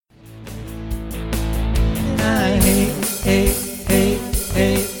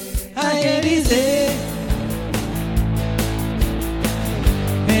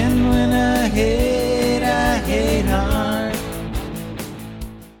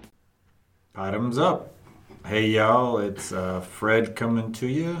Bottoms up. Hey y'all, it's Fred coming to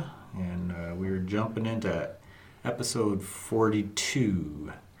you, and we're jumping into episode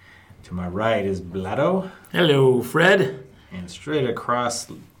 42. To my right is Blado. Hello, Fred. And straight across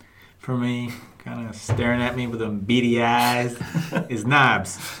from me, kind of staring at me with them beady eyes, is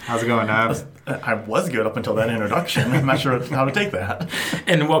Knobs. How's it going, Knobs? I was good up until that introduction. I'm not sure how to take that.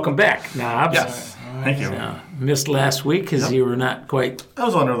 And welcome back, Knobs. Yes, thank you. Missed last week because you were not quite I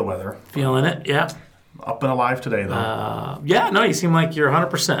was under the weather. feeling it. Yeah. Up and alive today, though. You seem like you're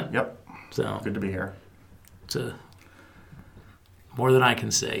 100%. Yep. So Good to be here. it's more than I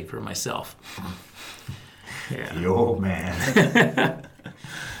can say for myself. Yeah. The old man.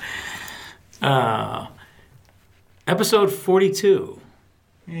 Episode 42.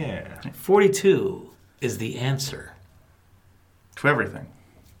 Yeah. 42 is the answer. To everything.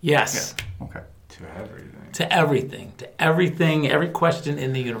 Yes. Yeah. Okay. To everything. To everything. To everything. Every question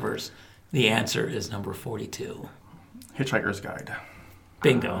in the universe. The answer is number 42. Hitchhiker's Guide.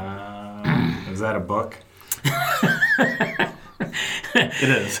 Bingo. Is that a book? It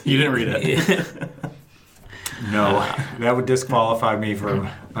is. You didn't read it. No. That would disqualify me from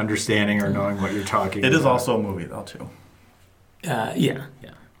understanding or knowing what you're talking about. It is also a movie, though, too. Yeah.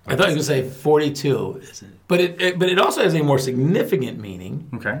 I thought you were going to say 42, but it also has a more significant meaning.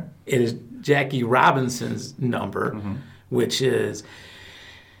 Okay. It is Jackie Robinson's number, which is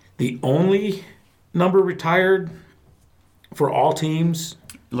the only number retired for all teams.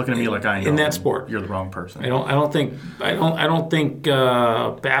 Looking at me like I know in that sport. You're the wrong person. I don't think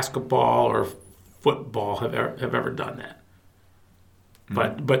basketball or football have ever done that.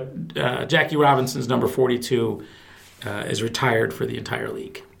 But Jackie Robinson's number 42 is retired for the entire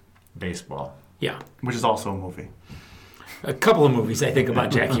league. Baseball. Yeah. Which is also a movie. A couple of movies I think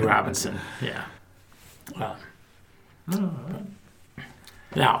about Jackie Robinson. Yeah.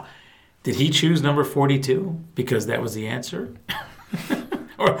 Now, did he choose number 42 because that was the answer?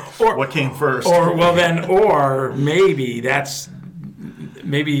 or What came first? Or maybe that's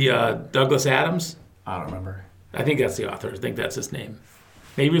Douglas Adams. I don't remember. I think that's the author. I think that's his name.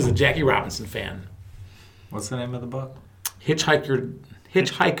 Maybe he was a Jackie Robinson fan. What's the name of the book?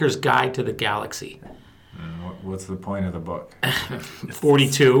 Hitchhiker's Guide to the Galaxy. What's the point of the book?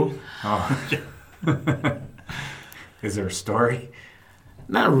 42. Oh. Is there a story?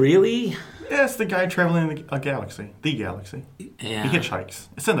 Not really. Yeah, it's the guy traveling a galaxy. The galaxy. Yeah. He hitchhikes.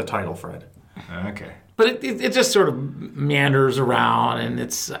 It's in the title, Fred. Okay. But it just sort of meanders around, and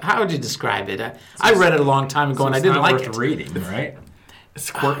it's, how would you describe it? I read it a long time ago, and I didn't like it. Reading, right?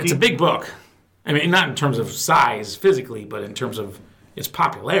 It's quirky. It's a big book. I mean, not in terms of size physically, but in terms of its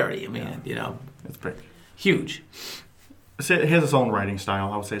popularity. I mean, It's big. huge. It has its own writing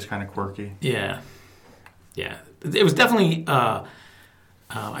style. I would say it's kind of quirky. Yeah. It was definitely,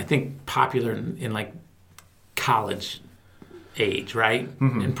 I think, popular in like college age, right?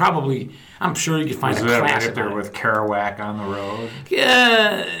 And probably, I'm sure you could find a class right there with Kerouac on the road?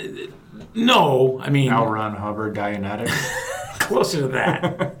 Yeah. No, I mean, L. Ron Hubbard, Dianetics? closer to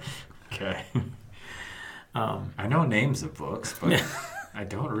that. Okay. I know names of books, but I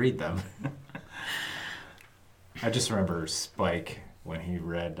don't read them. I just remember Spike when he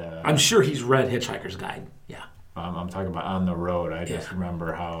read... I'm sure he's read Hitchhiker's Guide. Yeah. I'm talking about On the Road. I just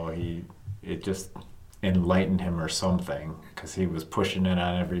remember how it just enlightened him or something because he was pushing it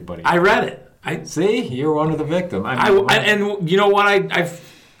on everybody. I read it. See? You're one of the victims. And you know what?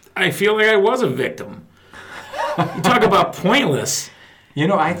 I feel like I was a victim. You talk about pointless.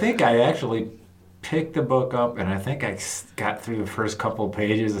 I think I actually picked the book up and I think I got through the first couple of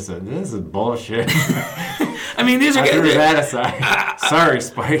pages and said, this is bullshit. I mean, these are... I threw that aside. Sorry,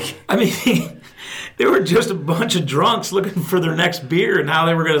 Spike. I mean, they were just a bunch of drunks looking for their next beer and how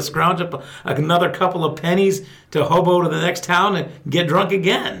they were going to scrounge up another couple of pennies to hobo to the next town and get drunk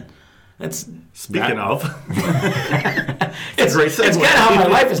again. Speaking of, it's great segue. It's kind of how my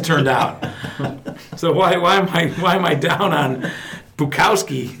life has turned out. So why am I down on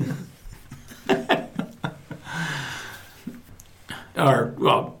Bukowski?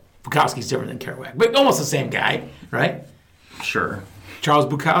 Bukowski's different than Kerouac, but almost the same guy, right? sure. Charles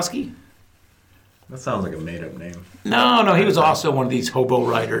Bukowski? That sounds like a made-up name. No, he was also one of these hobo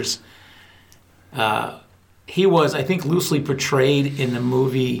writers. He was, I think, loosely portrayed in the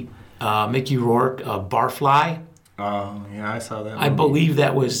movie Mickey Rourke, Barfly. Oh, yeah, I saw that movie. I believe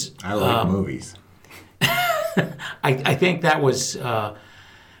that was... I like movies. I think that was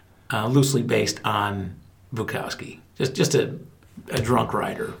loosely based on Bukowski. Just a drunk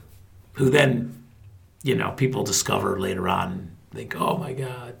writer who then, people discover later on and think, oh my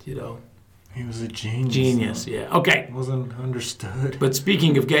God, He was a genius. Genius, yeah. Okay. Wasn't understood. But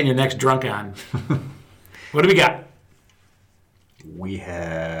speaking of getting your next drunk on, what do we got? We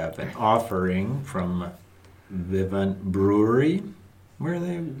have an offering from Vivint Brewery. Where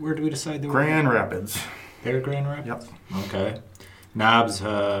do we decide they were? Grand Rapids. They're Grand Rapids? Yep. Okay. Knobs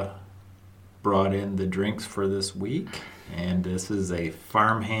brought in the drinks for this week, and this is a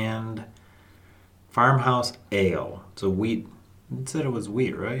farmhouse ale. It's a wheat. It said it was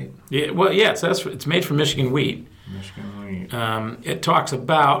wheat, right? Yeah, well, yeah, it's made from Michigan wheat. Michigan wheat. It talks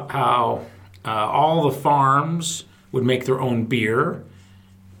about how all the farms would make their own beer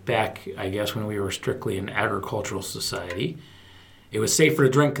back, I guess, when we were strictly an agricultural society. It was safer to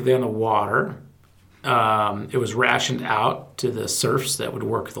drink than the water. It was rationed out to the serfs that would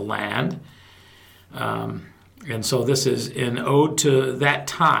work the land. And so this is an ode to that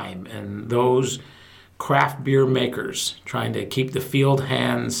time and those craft beer makers trying to keep the field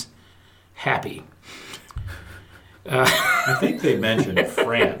hands happy. I think they mentioned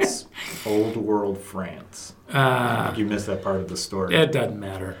France, old world France. You missed that part of the story. It doesn't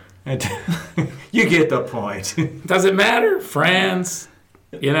matter. You get the point. Does it matter? France,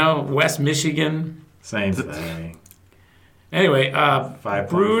 West Michigan. Same thing. Anyway,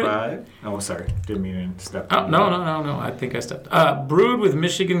 5.5. Oh, sorry. Didn't mean to step on No. I think I stepped. Brewed with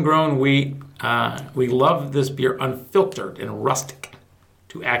Michigan-grown wheat, we love this beer unfiltered and rustic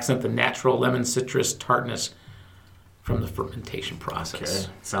to accent the natural lemon citrus tartness from the fermentation process.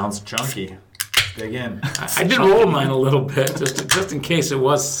 Okay. Sounds chunky. Dig in. I did roll mine a little bit just in case it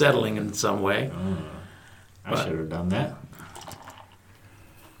was settling in some way. I should have done that.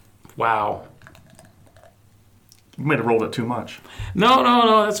 Wow. You might have rolled it too much.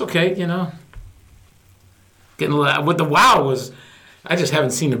 No, that's okay, Getting what the wow was, I just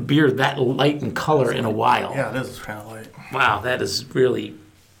haven't seen a beer that light in color in a while. Yeah, it is kind of light. Wow, that is really...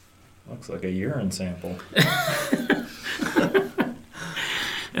 Looks like a urine sample.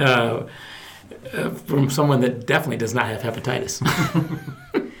 From someone that definitely does not have hepatitis.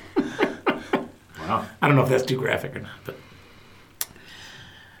 Wow. I don't know if that's too graphic or not, but...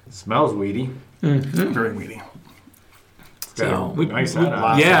 It smells weedy. Mm-hmm. Very weedy. So nice head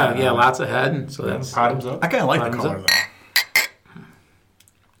on. Yeah, lots of head. So that's Bottoms up. I kind of like the Bottoms color, up. though.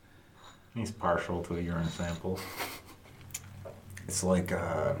 He's partial to a urine sample. It's like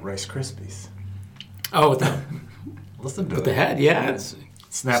Rice Krispies. Oh, Listen to with the head, yeah. It's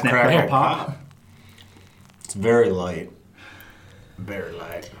Snap, Snap, crackle, crackle, pop. pop. It's very light. Very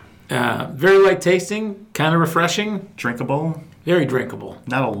light. very light tasting, kind of refreshing, Drinkable. very drinkable.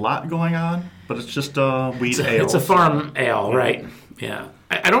 Not a lot going on, but it's just a wheat ale. It's a farm ale, right? Yeah.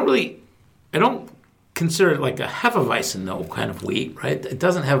 I don't consider it like a Hefeweizen, though, kind of wheat, right? It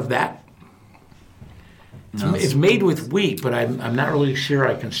doesn't have that. It's made with wheat, but I'm not really sure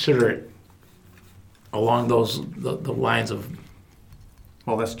I consider it along the lines of...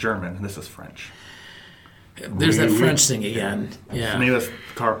 Well, that's German, and this is French. There's that French thing again. Yeah. Maybe that's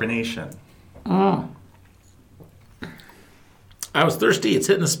carbonation. I was thirsty. It's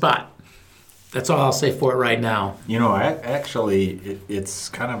hitting the spot. That's all I'll say for it right now. It's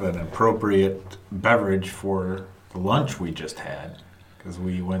kind of an appropriate beverage for the lunch we just had. Because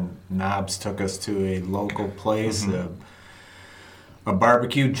when Knobs took us to a local place, a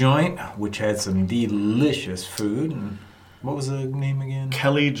barbecue joint, which had some delicious food. And what was the name again?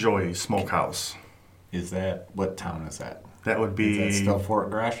 Kelly Joy Smokehouse. What town is that? That would be... Is that still Fort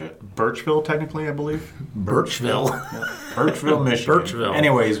Gratiot? Birchville, technically, I believe. Birchville. Birchville, Michigan. Birchville.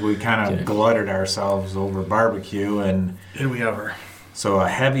 Anyways, we kind of glutted ourselves over barbecue, and Did we ever? so a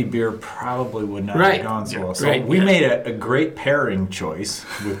heavy beer probably would not Right. have gone so Yeah. well. So Right, we yeah. made a great pairing choice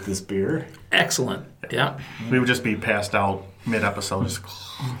with this beer. Excellent. Yeah. We would just be passed out mid-episode. Just...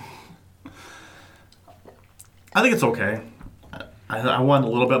 I think it's okay. I want a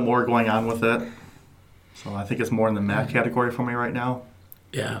little bit more going on with it. So I think it's more in the Mac category for me right now.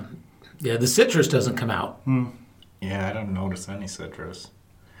 Yeah. Yeah, the citrus doesn't come out. Yeah, I don't notice any citrus.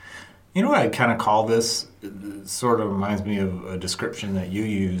 You know what I kind of call this? It sort of reminds me of a description that you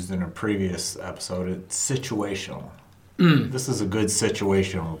used in a previous episode. It's situational. This is a good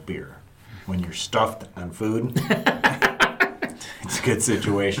situational beer. When you're stuffed on food, it's a good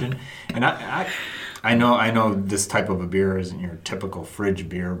situation. And I know this type of a beer isn't your typical fridge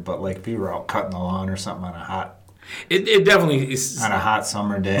beer, but like if you were out cutting the lawn or something on a hot It definitely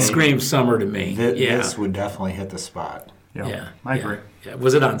summer day, screams summer to me. this would definitely hit the spot. Yeah. I agree. Yeah.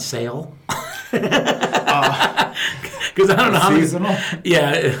 Was it on sale? Because I don't know how Seasonal?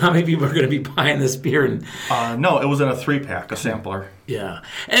 how many people are going to be buying this beer. And No, it was in a 3-pack, a sampler. yeah,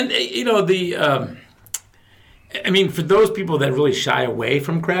 and I mean, for those people that really shy away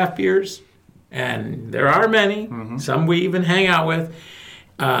from craft beers, and there are many, some we even hang out with.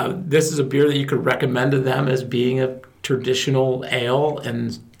 This is a beer that you could recommend to them as being a traditional ale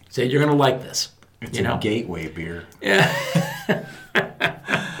and say, you're going to like this. It's a gateway beer. Yeah.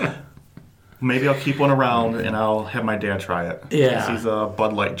 Maybe I'll keep one around and I'll have my dad try it. Yeah. 'Cause he's a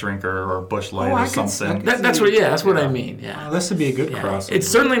Bud Light drinker or Busch Light or something. That's what I mean. Yeah. Oh, this would be a good crossover. It's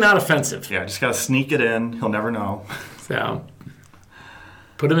certainly not offensive. Yeah, just gotta sneak it in. He'll never know. So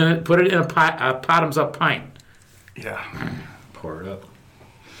put it in a bottoms up pint. Yeah. Pour it up.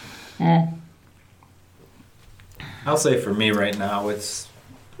 I'll say for me right now, it's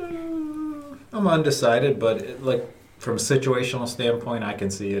I'm undecided, but from a situational standpoint, I can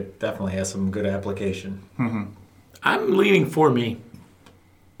see it definitely has some good application. I'm leaning for me.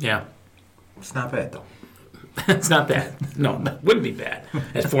 Yeah. It's not bad though. It's not bad. No, it wouldn't be bad.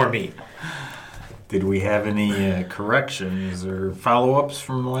 It's for me. Did we have any corrections or follow-ups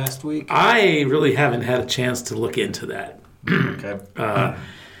from last week? I really haven't had a chance to look into that. Okay.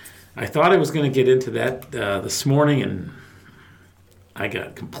 I thought I was going to get into that this morning, and I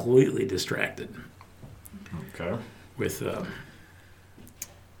got completely distracted Okay. with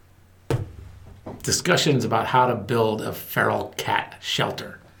discussions about how to build a feral cat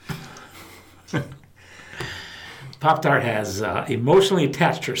shelter. Pop-Tart has emotionally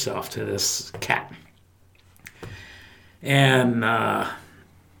attached herself to this cat. And now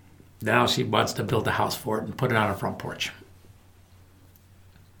she wants to build a house for it and put it on her front porch.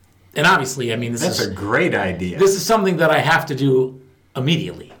 And obviously, I mean, That's a great idea. this is something that I have to do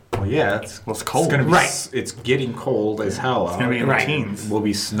immediately. Well, yeah, it's cold. It's gonna be, Right. It's getting cold as hell out. It's gonna be in Right. the teens. We'll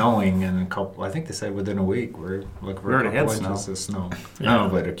be snowing in a couple. I think they said within a week we're looking for We a already couple had inches snow. of snow. Yeah. No,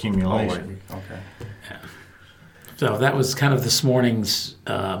 but accumulation. Okay. So that was kind of this morning's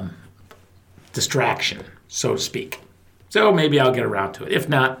distraction, so to speak. So maybe I'll get around to it. If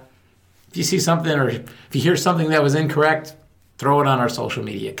not, if you see something or if you hear something that was incorrect, throw it on our social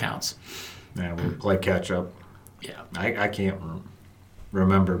media accounts. Yeah, we'll play catch up. Yeah. I can't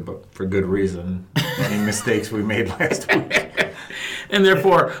remember, but for good reason, any mistakes we made last week. And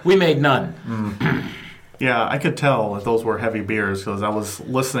therefore, we made none. Yeah, I could tell that those were heavy beers because I was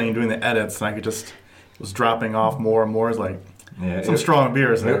listening, doing the edits, and I could just it was dropping off more and more. It's like Yeah, some strong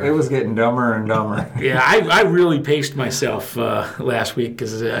beers there. It was getting dumber and dumber. Yeah, I really paced myself last week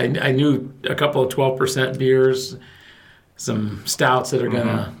because I knew a couple of 12% beers, some stouts that are going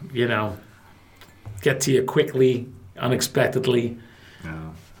to, get to you quickly, unexpectedly.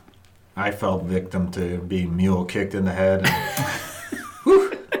 No. I fell victim to being mule kicked in the head.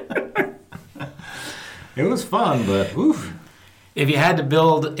 It was fun, but whew. If you had to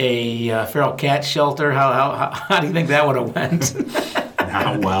build a feral cat shelter, how do you think that would have went?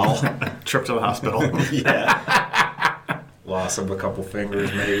 Not well. Trip to the hospital. Yeah. Loss of a couple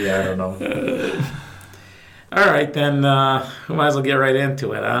fingers, maybe. I don't know. All right, then we might as well get right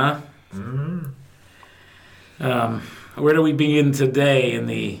into it, huh? Where do we begin today in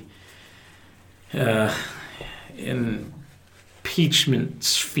the impeachment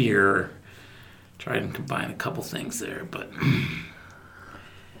sphere? Try and combine a couple things there, but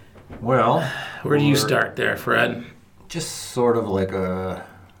Well, where do you start there, Fred? just sort of like a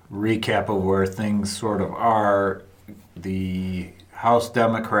recap of where things sort of are. The House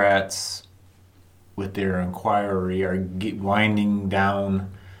Democrats, with their inquiry, are winding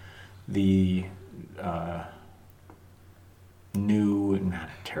down the new, not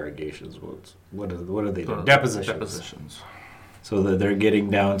interrogations. What are they doing? Depositions. So that they're getting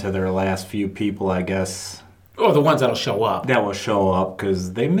down to their last few people, I guess. Oh, the ones that'll show up. That will show up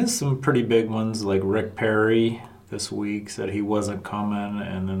because they missed some pretty big ones, like Rick Perry this week said he wasn't coming,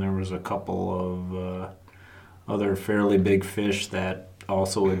 and then there was a couple of other fairly big fish that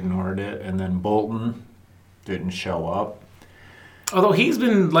also ignored it, and then Bolton didn't show up. Although he's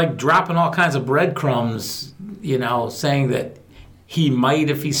been dropping all kinds of breadcrumbs, saying that he might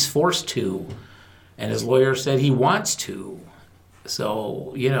if he's forced to, and his lawyer said he wants to.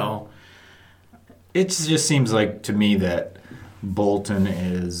 So, It just seems like to me that Bolton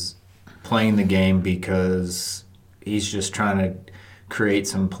is playing the game because he's just trying to create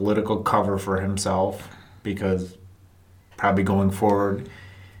some political cover for himself, because probably going forward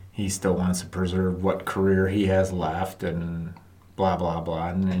he still wants to preserve what career he has left and blah, blah, blah.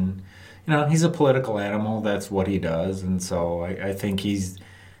 And he's a political animal. That's what he does. And so I think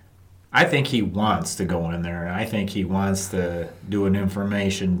he wants to go in there, and I think he wants to do an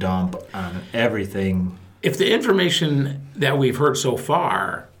information dump on everything. If the information that we've heard so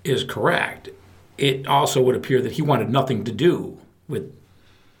far is correct, it also would appear that he wanted nothing to do with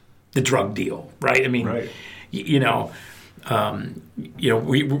the drug deal, right? I mean, Right.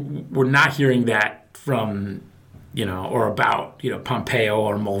 we're not hearing that from, or about, Pompeo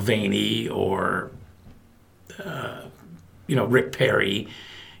or Mulvaney or, Rick Perry.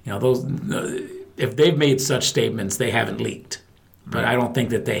 Those, if they've made such statements, they haven't leaked. But I don't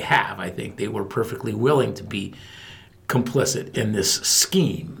think that they have. I think they were perfectly willing to be complicit in this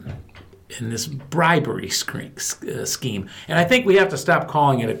scheme, in this bribery scheme. And I think we have to stop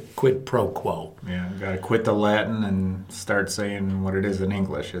calling it a quid pro quo. Yeah, got to quit the Latin and start saying what it is in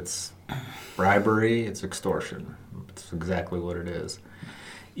English. It's bribery, it's extortion. It's exactly what it is.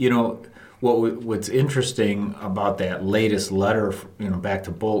 What's interesting about that latest letter, back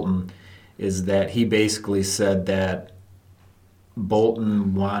to Bolton, is that he basically said that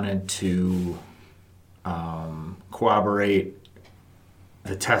Bolton wanted to corroborate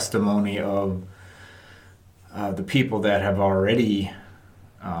the testimony of the people that have already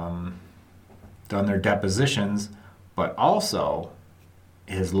done their depositions, but also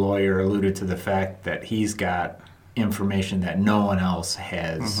his lawyer alluded to the fact that he's got information that no one else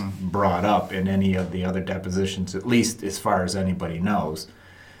has brought up in any of the other depositions, at least as far as anybody knows.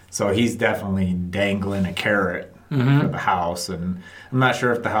 So he's definitely dangling a carrot for the House, and I'm not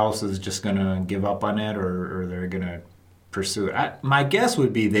sure if the House is just going to give up on it or they're going to pursue it. My guess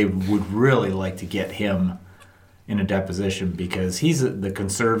would be they would really like to get him in a deposition because he's the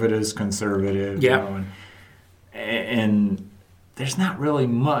conservative. Yeah. And there's not really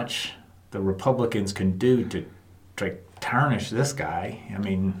much the Republicans can do to tarnish this guy. I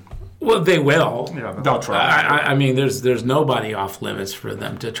mean, well, they will. Yeah, they'll try. I mean, there's nobody off limits for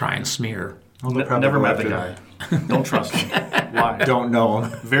them to try and smear. Well, never met the guy. Don't trust him. Why? Don't know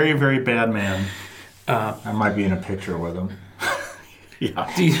him. Very, very bad man. I might be in a picture with him.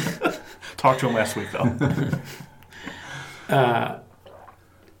 Yeah. Talked to him last week, though.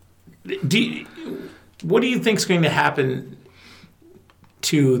 What do you think is going to happen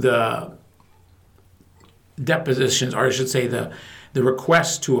to the depositions, or I should say the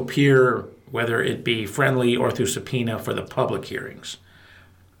requests to appear, whether it be friendly or through subpoena for the public hearings?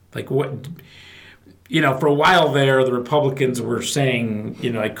 Like what, for a while there, the Republicans were saying,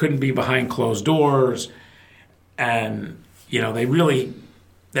 it couldn't be behind closed doors. And, they really,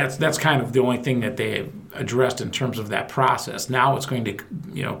 that's kind of the only thing that they addressed in terms of that process. Now it's going to,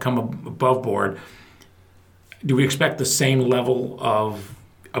 come above board. Do we expect the same level of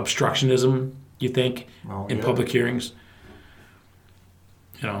obstructionism, you think, in public hearings?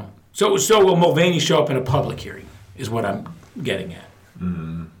 So will Mulvaney show up in a public hearing, is what I'm getting at.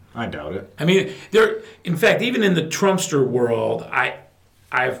 I doubt it. I mean, in fact, even in the Trumpster world,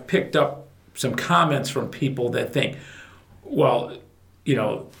 I've picked up some comments from people that think, well,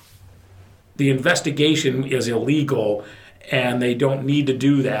 the investigation is illegal and they don't need to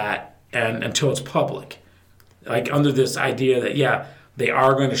do that until it's public. Like under this idea that, they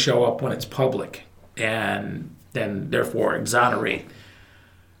are going to show up when it's public and then therefore exonerate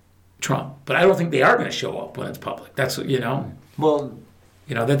Trump. But I don't think they are going to show up when it's public. That's, Well,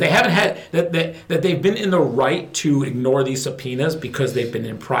 that they haven't had, that they've been in the right to ignore these subpoenas because they've been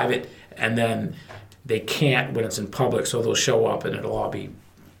in private, and then they can't when it's in public, so they'll show up and it'll all be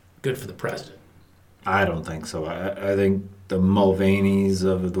good for the president. I don't think so. I think the Mulvaneys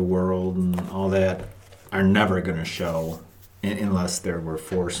of the world and all that are never going to show unless they were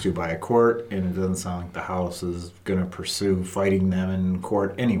forced to by a court, and it doesn't sound like the House is going to pursue fighting them in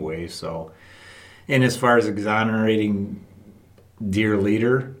court anyway. So, and as far as exonerating dear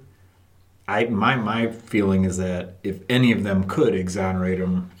leader, my feeling is that if any of them could exonerate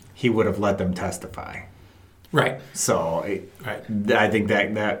him, he would have let them testify. Right. So I think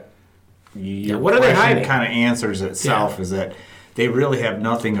that your what are they hiding? Kind of answers itself. Is that they really have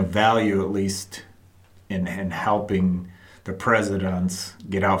nothing of value, at least in helping the presidents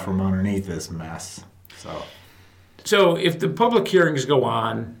get out from underneath this mess. So if the public hearings go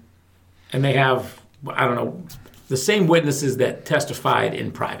on and they have, I don't know, the same witnesses that testified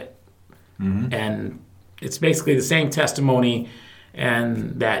in private, and it's basically the same testimony,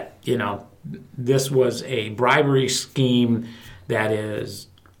 and that, this was a bribery scheme that is,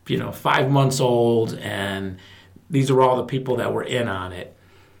 5 months old, and these are all the people that were in on it.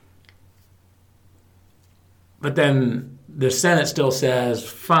 But then the Senate still says,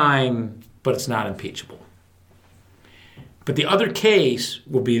 fine, but it's not impeachable. But the other case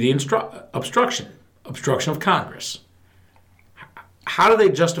will be the obstruction of Congress. How do they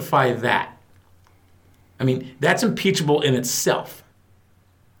justify that? I mean, that's impeachable in itself.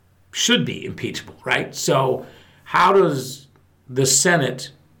 Should be impeachable, right? So how does the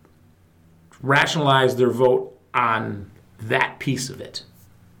Senate rationalize their vote on that piece of it?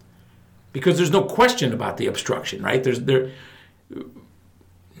 because there's no question about the obstruction, right?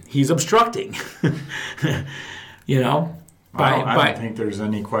 He's obstructing, you know. I don't think there's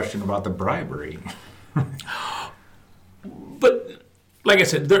any question about the bribery. But like I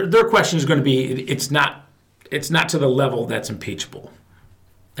said, their question is going to be it's not to the level that's impeachable,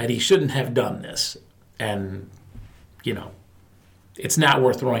 that he shouldn't have done this, and you know, it's not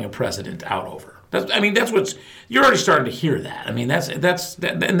worth throwing a president out over. That's what's you're already starting to hear that. I mean, that's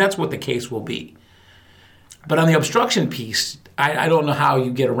what the case will be. But on the obstruction piece, I don't know how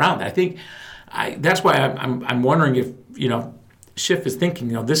you get around that. I think that's why I'm wondering if, you know, Schiff is thinking,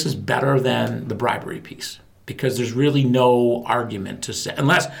 you know, this is better than the bribery piece, because there's really no argument to say,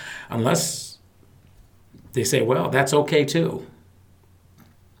 unless they say, well, that's okay too.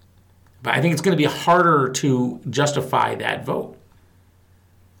 But I think it's going to be harder to justify that vote.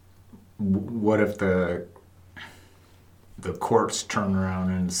 What if the courts turn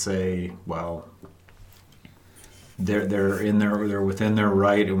around and say, well, they're within their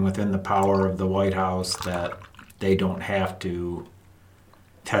right and within the power of the White House that they don't have to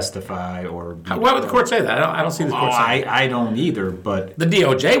testify or... Why would the court say that? I don't see the court saying that. I don't either, but... The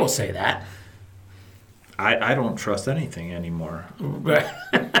DOJ will say that. I don't trust anything anymore.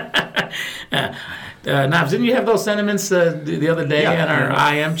 Knobs, didn't you have those sentiments the other day in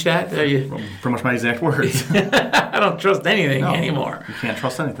our IM chat? Pretty much my exact words. I don't trust anything anymore. You can't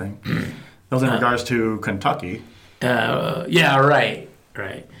trust anything. Those in regards to Kentucky. Yeah, right.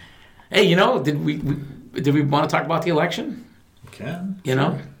 Hey, you know, did we want to talk about the election? Can. You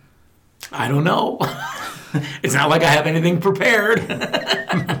know? I don't know. It's not like I have anything prepared.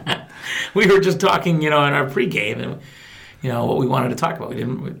 We were just talking, you know, in our pregame, and you know what we wanted to talk about.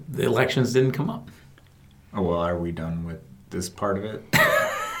 The elections didn't come up. Oh, well, are we done with this part of it?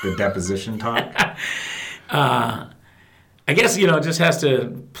 The deposition talk? I guess, you know, it just has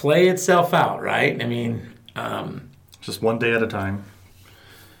to play itself out, right? I mean, just one day at a time.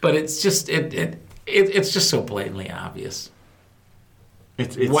 But it's just it's just so blatantly obvious.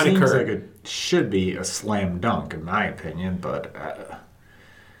 It seems like it should be a slam dunk, in my opinion, but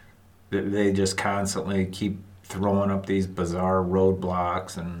they just constantly keep throwing up these bizarre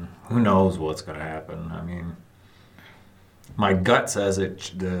roadblocks, and who knows what's going to happen. I mean, my gut says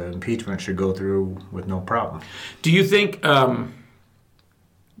the impeachment should go through with no problem. Do you think in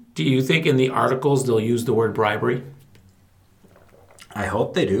the articles they'll use the word bribery? I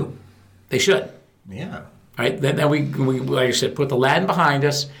hope they do. They should. Yeah. Right? Then we like I said, put the Latin behind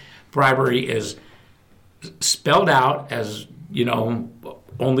us. Bribery is spelled out as, you know,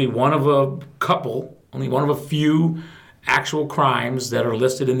 only one of a few actual crimes that are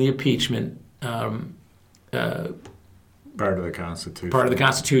listed in the impeachment part of the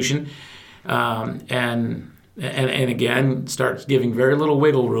Constitution. And again, starts giving very little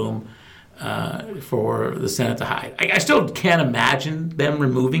wiggle room for the Senate to hide. I still can't imagine them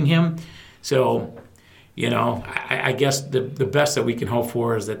removing him. So, you know, I guess the best that we can hope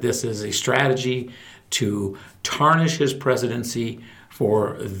for is that this is a strategy to tarnish his presidency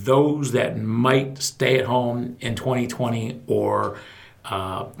for those that might stay at home in 2020, or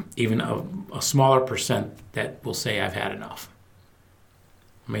even a smaller percent that will say, I've had enough.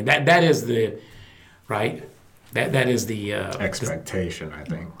 I mean, that is the, right? That is the... expectation, I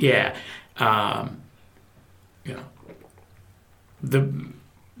think. Yeah. You know,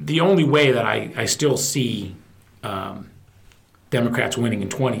 the only way that I still see Democrats winning in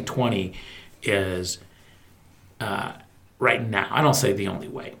 2020 is... right now, I don't say the only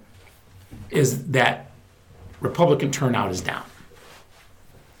way, is that Republican turnout is down.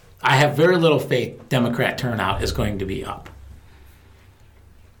 I have very little faith Democrat turnout is going to be up.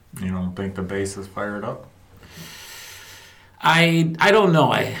 You don't think the base is fired up? I don't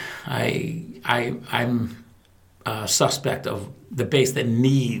know. I'm a suspect of the base that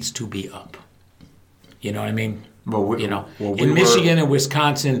needs to be up. You know what I mean? In Michigan and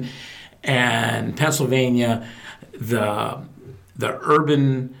Wisconsin and Pennsylvania, the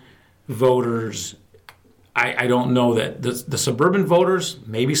urban voters, I don't know that the suburban voters,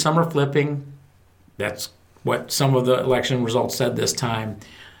 maybe some are flipping. That's what some of the election results said this time.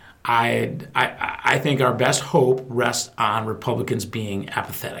 I think our best hope rests on Republicans being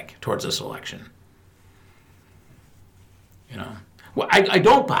apathetic towards this election. You know, well, I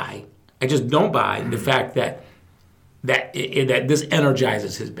don't buy. I just don't buy the fact that this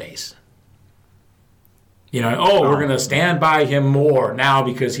energizes his base. You know, we're going to stand by him more now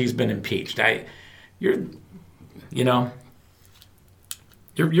because he's been impeached. You're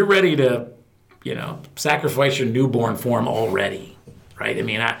ready to, you know, sacrifice your newborn for him already, right? I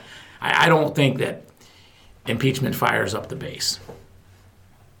mean, I don't think that impeachment fires up the base.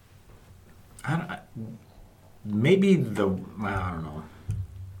 Maybe I don't know,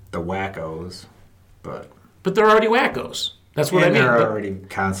 the wackos, but they're already wackos. That's what I mean. They're already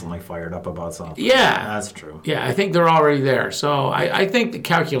constantly fired up about something. Yeah. That's true. Yeah, I think they're already there. So I think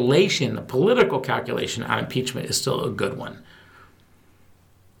the political calculation on impeachment is still a good one.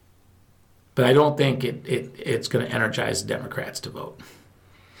 But I don't think it's going to energize Democrats to vote.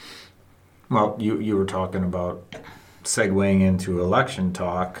 Well, you were talking about segueing into election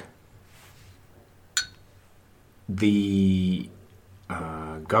talk. The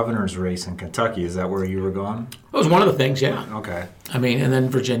governor's race in Kentucky, is that where you were going? That was one of the things, yeah. Okay. I mean, and then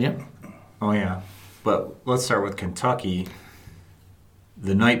Virginia. Oh, yeah. But let's start with Kentucky.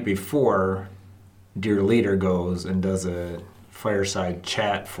 The night before, Dear Leader goes and does a fireside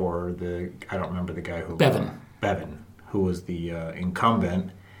chat for I don't remember the guy who... Bevin, who was the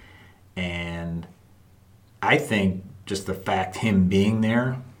incumbent. And I think just the fact him being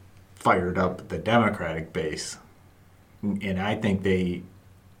there fired up the Democratic base. And I think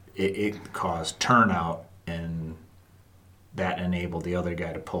it caused turnout, and that enabled the other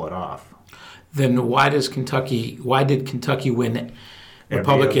guy to pull it off. Then why did Kentucky win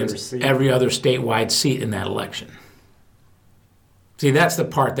Republicans every other statewide seat in that election? See, that's the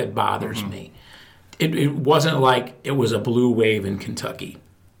part that bothers me. It wasn't like it was a blue wave in Kentucky.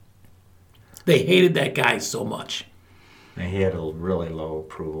 They hated that guy so much. And he had a really low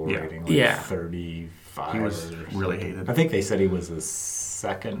approval rating, 35. He was really hated. I think they said he was the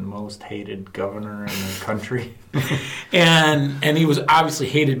second most hated governor in the country. and he was obviously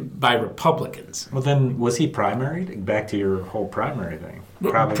hated by Republicans. Well, then, was he primaried? Back to your whole primary thing.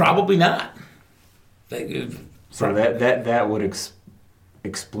 Probably not. So that would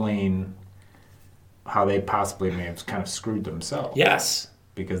explain how they possibly may have kind of screwed themselves. Yes.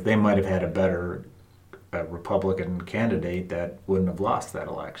 Because they might have had a better Republican candidate that wouldn't have lost that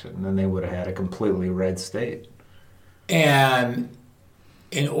election. And then they would have had a completely red state. And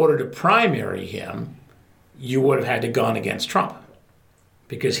in order to primary him, you would have had to gone against Trump.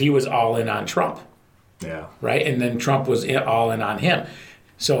 Because he was all in on Trump. Yeah. Right? And then Trump was all in on him.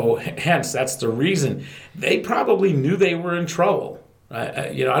 So hence, that's the reason. They probably knew they were in trouble.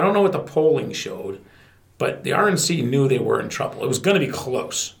 I don't know what the polling showed, but the RNC knew they were in trouble. It was going to be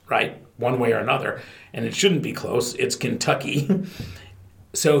close, right? One way or another. And it shouldn't be close. It's Kentucky.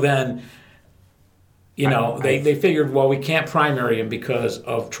 So then, they figured, well, we can't primary him because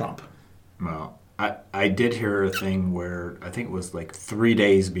of Trump. Well, I did hear a thing where I think it was like 3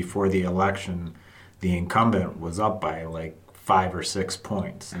 days before the election, the incumbent was up by like 5 or 6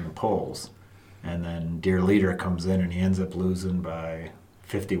 points in the polls. And then Dear Leader comes in and he ends up losing by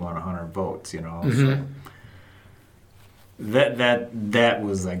 5,100 votes, So that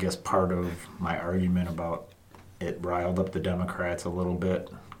was, I guess, part of my argument about it riled up the Democrats a little bit,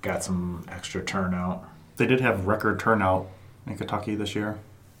 got some extra turnout. They did have record turnout in Kentucky this year.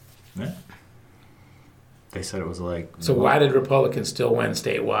 Yeah. They said it was like... So why did Republicans still win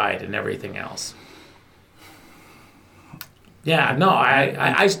statewide and everything else? Yeah, no,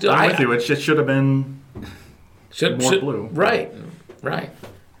 I still... I'm with you. It should have been more blue. Right.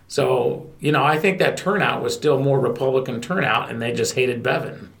 So, I think that turnout was still more Republican turnout, and they just hated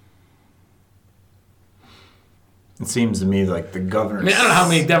Bevin. It seems to me like the governor... I don't know how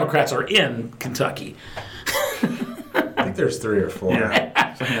many Democrats are in Kentucky. I think there's 3 or 4.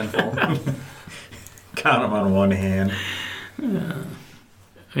 Yeah, it's a handful. Count them on one hand.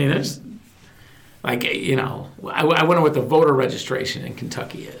 There's... I wonder what the voter registration in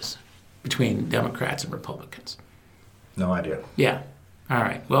Kentucky is between Democrats and Republicans. No idea. Yeah. All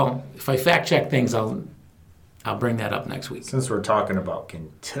right. Well, if I fact check things, I'll bring that up next week. Since we're talking about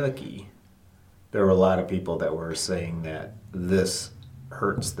Kentucky, there were a lot of people that were saying that this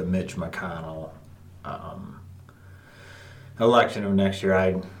hurts the Mitch McConnell election of next year.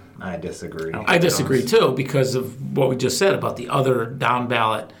 I disagree. I disagree too, because of what we just said about the other down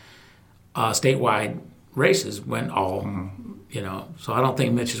ballot statewide races went all, So I don't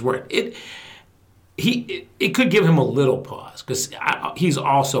think Mitch is worth it. It could give him a little pause because he's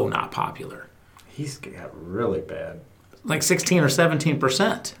also not popular. He's got really bad, like 16 or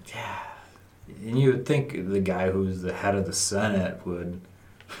 17%. Yeah, and you would think the guy who's the head of the Senate would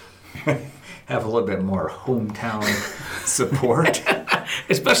have a little bit more hometown support.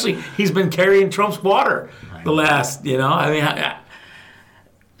 Especially, he's been carrying Trump's water the last,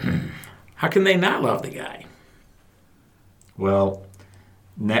 how can they not love the guy? Well,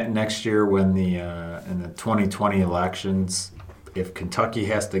 next year when in the 2020 elections, if Kentucky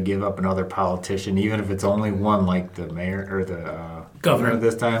has to give up another politician, even if it's only one, like the mayor or the governor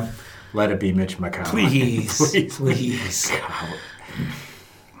this time, let it be Mitch McConnell. Please. God.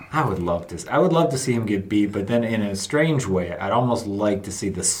 I would love to see him get beat, but then in a strange way, I'd almost like to see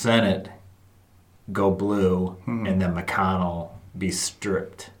the Senate go blue and then McConnell be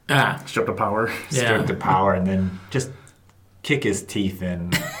stripped. Stripped of power. Stripped of power, and then just kick his teeth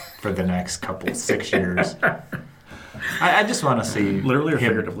in for the next 6 years. I just want to see Literally or him.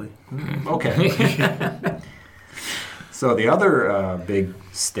 figuratively? Okay. So the other big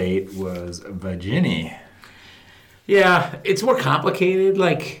state was Virginia. Yeah, it's more complicated.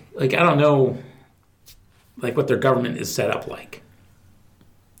 Like I don't know, like what their government is set up like.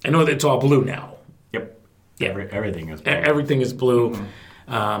 I know that it's all blue now. Yep. Yeah, Everything is blue. everything is blue.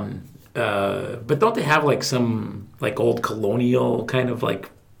 But don't they have like some like old colonial kind of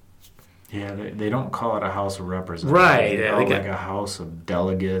like? Yeah, they don't call it a House of Representatives. Right, They yeah, call they it got- like a House of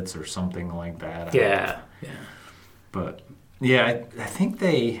Delegates or something like that. Yeah. But yeah, I think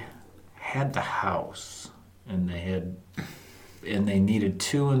they had the House, and they needed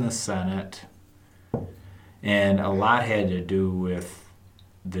 2 in the Senate, and a lot had to do with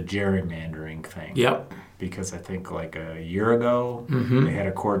the gerrymandering thing. Yep. Because I think like a year ago, they had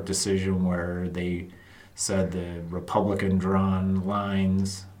a court decision where they said the Republican-drawn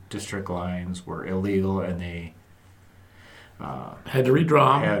lines, district lines, were illegal, and they Had to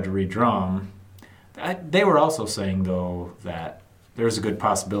redraw 'em. had to redraw them. They were also saying, though, that there's a good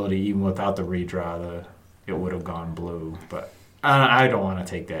possibility, even without the redraw, it would have gone blue. But I don't want to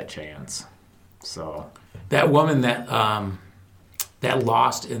take that chance. So That woman that that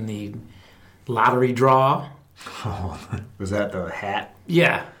lost in the lottery draw. was that the hat?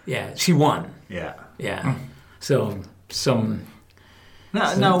 Yeah, she won. Yeah. Yeah. So some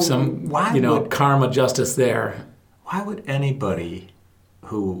Why would karma justice there. Why would anybody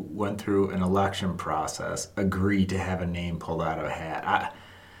who went through an election process agree to have a name pulled out of a hat?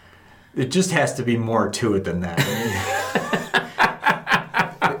 It just has to be more to it than that.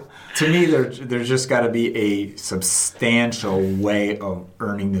 To me, there's just got to be a substantial way of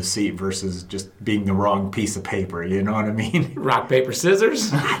earning the seat versus just being the wrong piece of paper. You know what I mean? Rock, paper, scissors.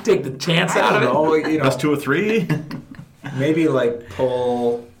 Take the chance I out don't of know. You know, Best 2 or 3? maybe like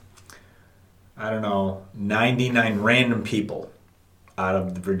pull, I don't know, 99 random people out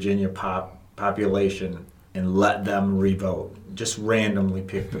of the Virginia population and let them revote. Just randomly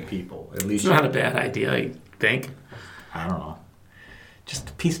pick the people. At least It's not a bad idea, I think. I don't know. Just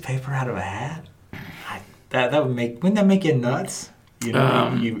a piece of paper out of a hat. That would wouldn't that make you nuts? You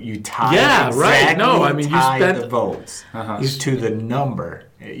know, you tie. yeah, right. Exactly No, I mean, you tie spent- the votes to the number.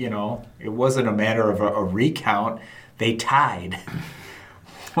 You know, it wasn't a matter of a recount. They tied.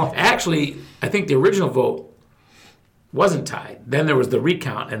 Actually, I think the original vote wasn't tied. Then there was the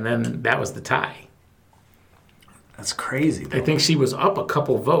recount, and then that was the tie. That's crazy. Though. I think she was up a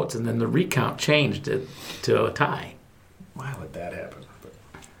couple votes, and then the recount changed it to a tie. Why would that happen?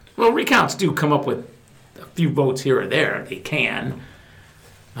 Well, recounts do come up with a few votes here or there. They can,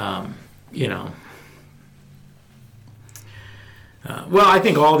 you know. Well, I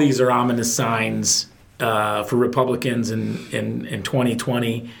think all these are ominous signs for Republicans in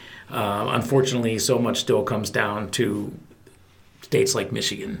 2020. Unfortunately, so much still comes down to states like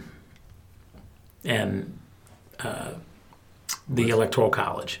Michigan and the Electoral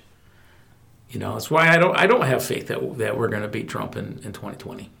College. You know, that's why I don't have faith that we're going to beat Trump in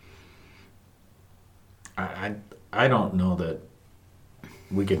 2020. I don't know that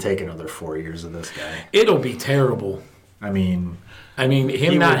we could take another 4 years of this guy. It'll be terrible. I mean, him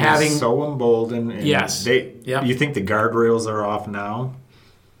he not would be having so emboldened. And Yes. Yep. You think the guardrails are off now?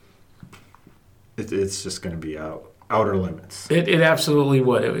 It's just going to be outer limits. it absolutely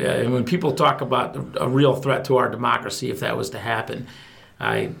would. And when people talk about a real threat to our democracy, if that was to happen,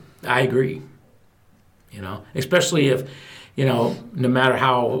 I agree. You know, especially if, you know, no matter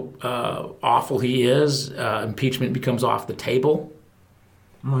how awful he is, impeachment becomes off the table.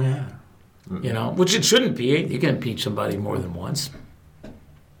 Oh yeah. You know, which it shouldn't be. You can impeach somebody more than once.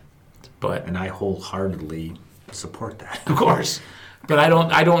 But And I wholeheartedly support that. of course, but I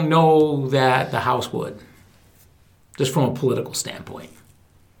don't know that the House would, just from a political standpoint.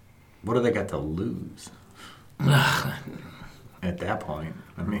 What do they got to lose? At that point,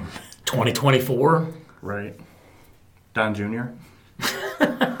 I mean, 2024. Right. Don Jr.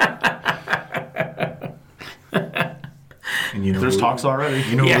 and you know There's who- talks already.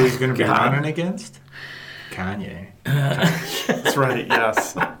 You know Yeah, who he's going to be God. running against? Kanye. That's right,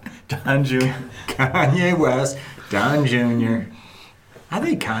 yes. Don Jr. Kanye West, Don Jr. I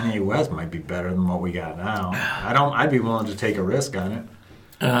think Kanye West might be better than what we got now. I'd be willing to take a risk on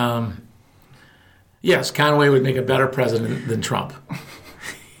it. Yes, Conway would make a better president than Trump.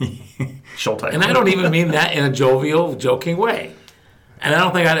 Showtime. And I don't even mean that in a jovial, joking way. And I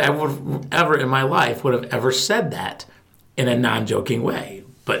don't think I would ever in my life would have ever said that in a non-joking way.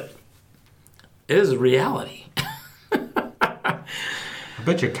 But it is a reality. I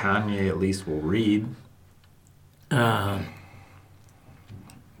bet you Kanye at least will read.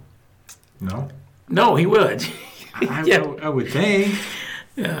 No? No, he would. I would think.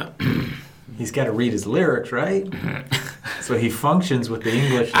 Yeah. He's got to read his lyrics, right? So he functions with the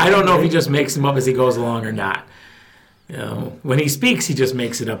English. I don't know if he just makes them up as he goes along or not. You know, when he speaks, he just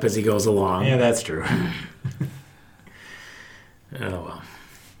makes it up as he goes along. Yeah, that's true. Oh, well.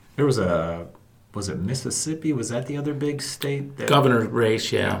 There was it Mississippi? Was that the other big state? Governor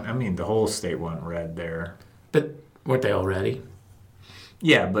race, yeah. I mean, the whole state went red there. But weren't they already?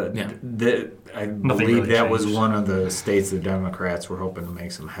 Yeah, but Yeah. I Nothing believe really that was changed. one of the states the Democrats were hoping to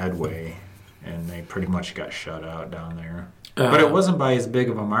make some headway, and they pretty much got shut out down there. But it wasn't by as big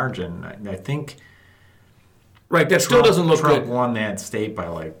of a margin. I think Right, that still doesn't look Trump good. won that state by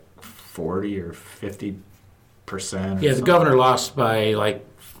like 40 or 50%. Yeah, the governor lost by like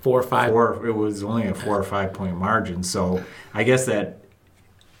 4 or 5. It was only a 4 or 5 point margin. So I guess that,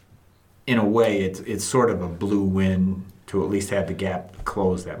 in a way, it's sort of a blue win to at least have the gap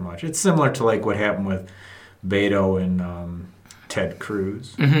close that much. It's similar to like what happened with Beto and Ted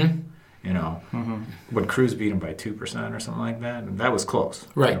Cruz. Mm-hmm. You know, would Cruz beat him by 2% or something like that? And that was close.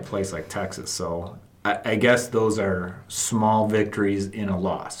 Right. In a place like Texas. So I guess those are small victories in a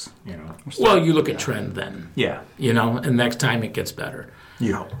loss. You know. Well, you look at trend then, Yeah. you know, and next time it gets better,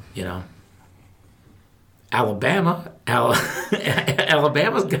 You hope. you know. Alabama's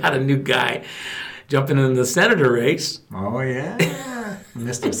got a new guy jumping in the senator race. Oh yeah,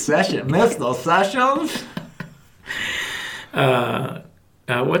 Mr. Sessions. Mr. Sessions.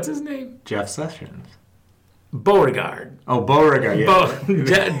 What's his name? Jeff Sessions. Beauregard. Oh, Beauregard.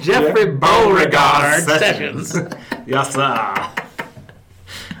 Yeah. Jeffrey Beauregard Sessions. Yes, sir.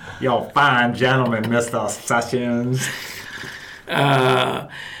 You're a fine gentleman, Mr. Sessions. And,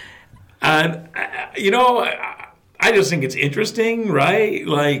 you know, I just think it's interesting, right?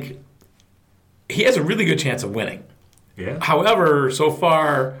 Like, he has a really good chance of winning. Yeah. However, so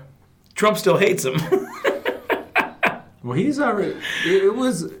far, Trump still hates him. Well, he's already. It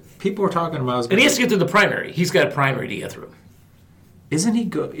was. People were talking about. And he has to get through the primary. He's got a primary to get through. Isn't he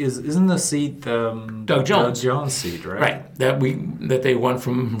good? Isn't the seat Doug Jones. Doug Jones seat, right? Right. That they won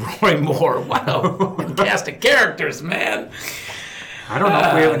from Roy Moore. Wow. Cast of characters, man. I don't know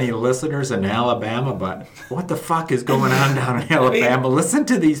if we have any listeners in Alabama, but what the fuck is going on down in Alabama? Listen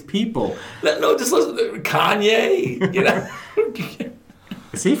to these people. No, just listen to Kanye. You know.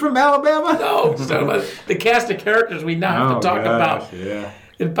 Is he from Alabama? No, just talking about the cast of characters we now have to talk about Yeah.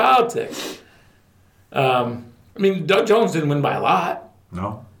 in politics. I mean, Doug Jones didn't win by a lot.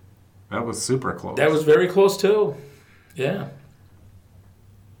 No, that was super close. That was very close too. Yeah.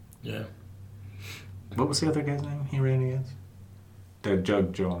 Yeah. What was the other guy's name he ran against? That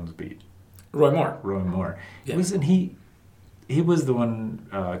Doug Jones beat. Roy Moore. Roy Moore. Yeah. Wasn't he? He was the one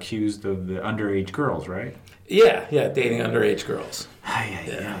accused of the underage girls, right? Yeah, dating underage girls.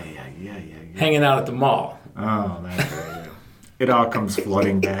 Yeah. Hanging out at the mall. Oh, that's right. It all comes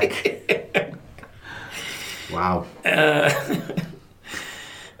flooding back. Wow.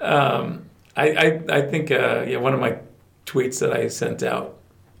 I think one of my tweets that I sent out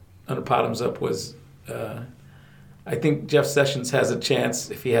on the Bottoms Up was, I think Jeff Sessions has a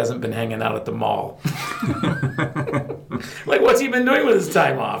chance if he hasn't been hanging out at the mall. Like, what's he been doing with his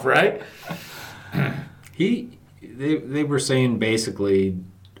time off, right? They were saying basically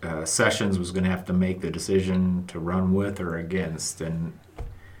Sessions was going to have to make the decision to run with or against, and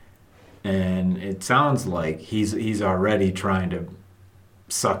it sounds like he's already trying to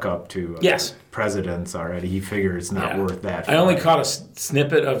suck up to Yes. presidents already. He figures it's not Yeah. worth that. I only fight. caught a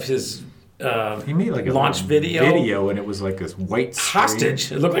snippet of his He made like a launch little video, and it was like this white screen.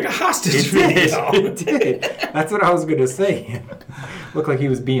 hostage. It looked like a hostage It video. did. It did. That's what I was gonna say. Looked like he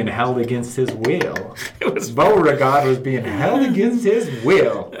was being held against his will. It was Beauregard was being held against his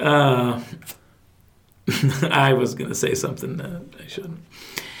will. I was gonna say something that I shouldn't.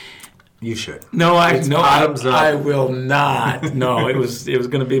 You should. No, It's bottoms up. I will not. No, it was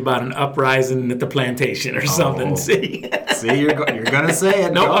going to be about an uprising at the plantation or something. Oh. See, See, you're gonna say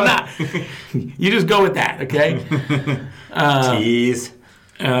it. no, Go I'm on. not. You just go with that, okay? Tease.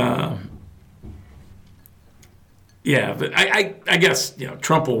 Yeah, but I guess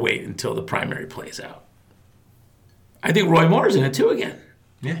Trump will wait until the primary plays out. I think Roy Moore's in it too again,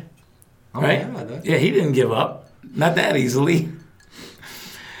 Yeah. Oh, right? Yeah, he didn't give up, not that easily.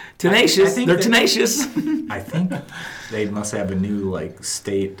 Tenacious. I think They're that- tenacious. I think they must have a new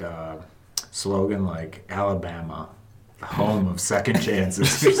state slogan like Alabama home of second chances,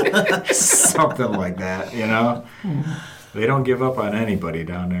 something like that. You know, they don't give up on anybody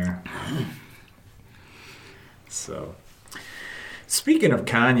down there. So, speaking of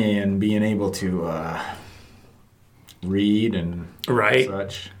Kanye and being able to read and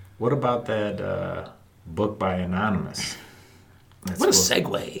such, what about that book by Anonymous? What a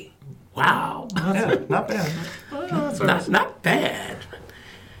segue! Wow, Yeah, not bad. not bad.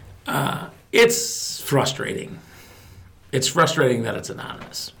 It's frustrating. It's frustrating that it's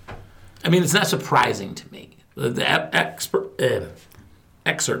anonymous. I mean, it's not surprising to me. The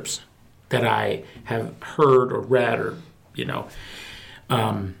excerpts that I have heard or read, or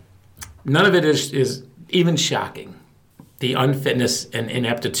none of it is even shocking. The unfitness and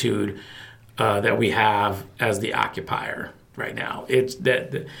ineptitude that we have as the occupier right now. It's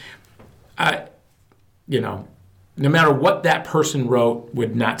that no matter what that person wrote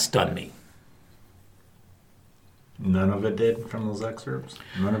would not stun me. None of it did from those excerpts?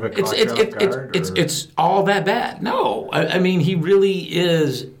 None of it caught you off guard? It's all that bad. No. I mean, he really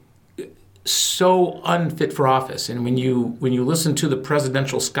is so unfit for office. And when you listen to the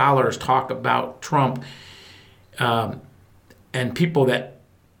presidential scholars talk about Trump and people that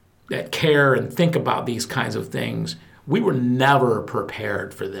care and think about these kinds of things, we were never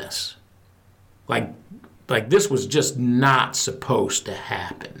prepared for this. Like this was just not supposed to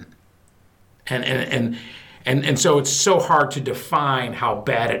happen. And so it's so hard to define how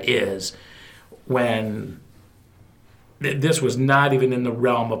bad it is when this was not even in the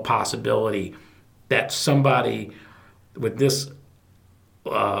realm of possibility that somebody with this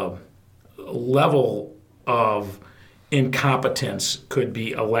level of incompetence could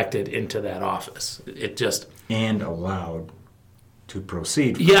be elected into that office. It just... And allowed to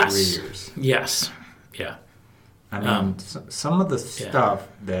proceed for 3 years. Yes. Yeah. I mean, some of the stuff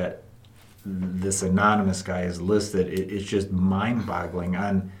that this anonymous guy has listed, it's just mind-boggling.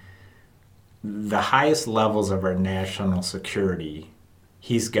 On the highest levels of our national security,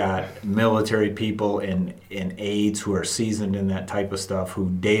 he's got military people and aides who are seasoned in that type of stuff, who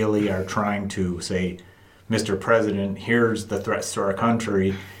daily are trying to say, Mr. President, here's the threats to our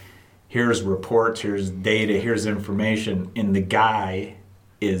country, here's reports, here's data, here's information, and the guy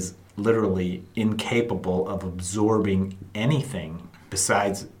is literally incapable of absorbing anything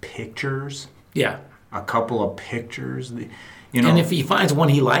besides pictures. Yeah. A couple of pictures. And if he finds one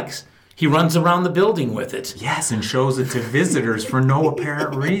he likes, he runs around the building with it. Yes, and shows it to visitors for no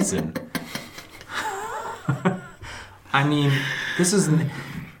apparent reason. I mean, this is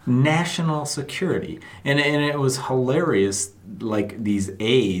national security. And it was hilarious, like these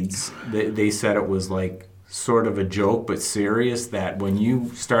aides, they said it was like sort of a joke but serious, that when you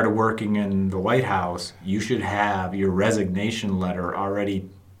started working in the White House, you should have your resignation letter already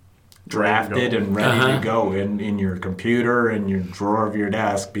drafted and ready to go in your computer, in your drawer of your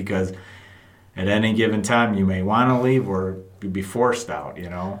desk, because at any given time you may want to leave or be forced out,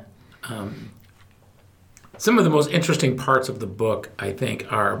 Some of the most interesting parts of the book, I think,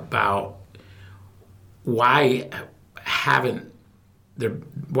 are about why hasn't there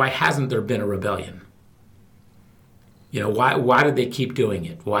been a rebellion? Why did they keep doing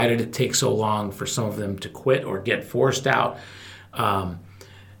it? Why did it take so long for some of them to quit or get forced out?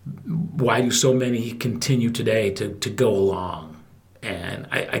 Why do so many continue today to go along? And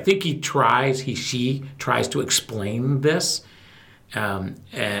I think she tries to explain this. And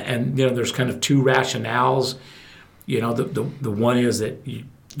there's kind of two rationales. The one is that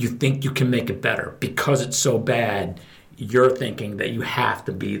you think you can make it better because it's so bad. You're thinking that you have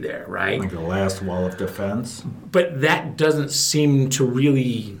to be there, right? Like the last wall of defense. But that doesn't seem to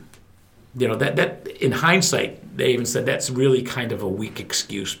really, that in hindsight, they even said that's really kind of a weak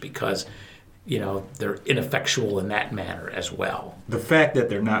excuse because, they're ineffectual in that manner as well. The fact that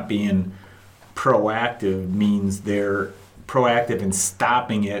they're not being proactive means they're proactive in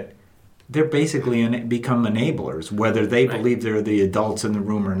stopping it. They're basically become enablers, whether they believe they're the adults in the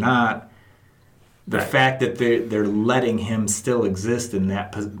room or not. The fact that they're letting him still exist in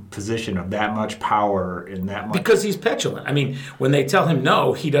that position of that much power and that much... Because he's petulant. I mean, when they tell him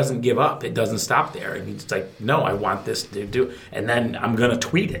no, he doesn't give up. It doesn't stop there. And he's like, no, I want this to do... And then I'm going to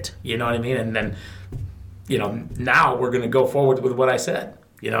tweet it. You know what I mean? And then, now we're going to go forward with what I said.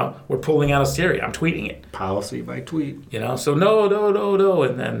 We're pulling out of Syria. I'm tweeting it. Policy by tweet. So no.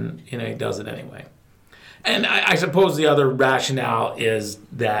 And then, he does it anyway. And I suppose the other rationale is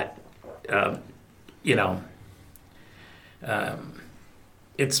that...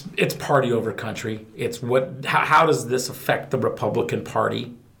 it's party over country. It's how does this affect the Republican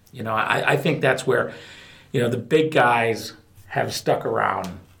Party? I think that's where, the big guys have stuck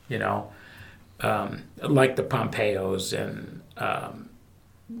around, like the Pompeos and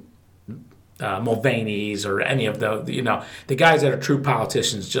Mulvaney's or any of the guys that are true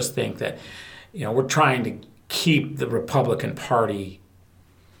politicians just think that, we're trying to keep the Republican Party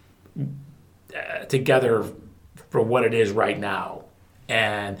together for what it is right now.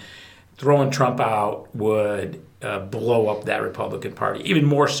 And throwing Trump out would blow up that Republican Party, even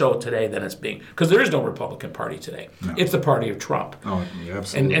more so today than it's being, because there is no Republican Party today. No. It's the party of Trump. Oh, yeah,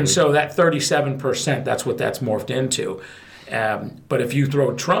 absolutely. And so that 37%, that's what that's morphed into. But if you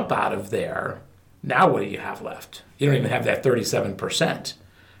throw Trump out of there, now what do you have left? You don't even have that 37%.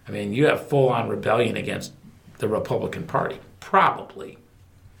 I mean, you have full-on rebellion against the Republican Party, probably.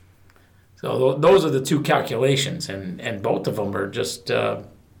 So those are the two calculations, and both of them are just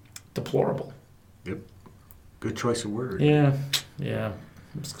deplorable. Yep. Good choice of words. Yeah.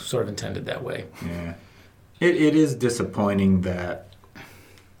 It's sort of intended that way. Yeah. It is disappointing that,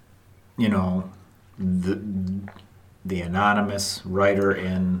 the anonymous writer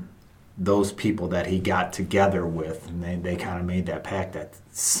and those people that he got together with, and they kind of made that pact that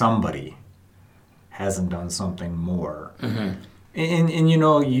somebody hasn't done something more. Mm-hmm. And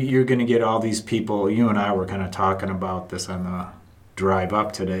you're going to get all these people. You and I were kind of talking about this on the drive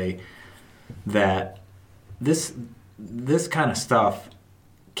up today, that this kind of stuff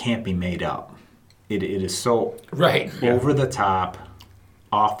can't be made up. It is so right over the top,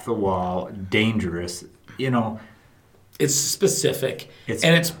 off the wall, dangerous. It's specific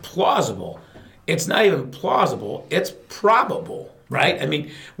and it's plausible. It's not even plausible. It's probable, right? I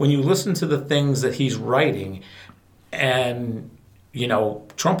mean, when you listen to the things that he's writing, and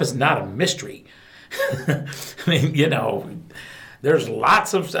Trump is not a mystery. I mean, there's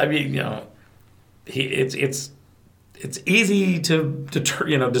lots of. I mean, it's easy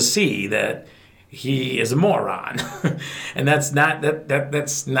to see that he is a moron, and that's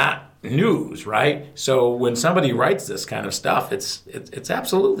not news, right? So when somebody writes this kind of stuff, it's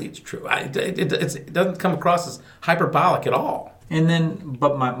absolutely true. It doesn't come across as hyperbolic at all. And then,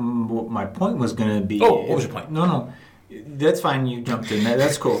 but my point was going to be. Oh, what was your point? No, that's fine. You jumped in.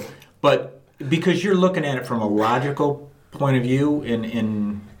 That's cool. But because you're looking at it from a logical point of view,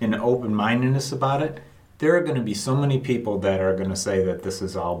 in open-mindedness about it, there are going to be so many people that are going to say that this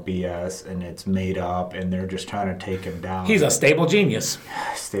is all BS and it's made up and they're just trying to take him down. He's a stable genius.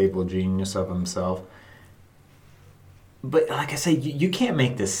 Stable genius of himself. But like I say, you can't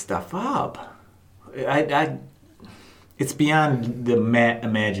make this stuff up. It's beyond the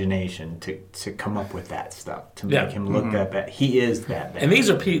imagination to come up with that stuff, to make him look that bad. He is that bad. And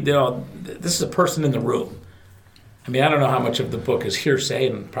these are people, this is a person in the room. I mean, I don't know how much of the book is hearsay,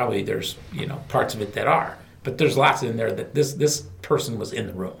 and probably there's, parts of it that are. But there's lots in there that this person was in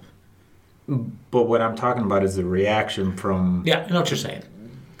the room. But what I'm talking about is the reaction from... Yeah, I know what you're saying.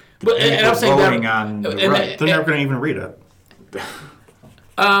 But and I'm saying voting on the right. They're never going to even read it.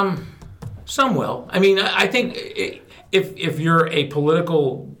 Some will. I mean, I think if you're a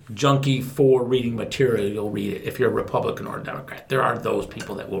political junkie for reading material, you'll read it. If you're a Republican or a Democrat, there are those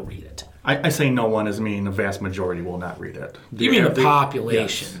people that will read it. I say no one as meaning the vast majority will not read it. You mean the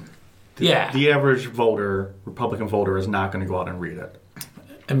population? Yes. The average voter, Republican voter, is not going to go out and read it.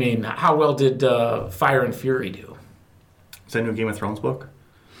 I mean, how well did Fire and Fury do? Is that a new Game of Thrones book?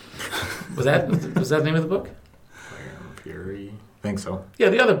 Was that the name of the book? Fire and Fury? I think so. Yeah,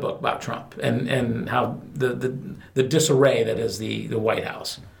 the other book about Trump and how the disarray that is the White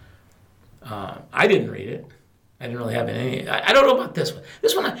House. I didn't read it. I didn't really have any. I don't know about this one.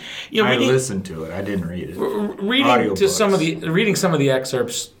 This one, I listened to it. I didn't read it. Reading some of the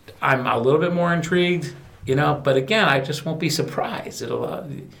excerpts, I'm a little bit more intrigued. But again, I just won't be surprised. It'll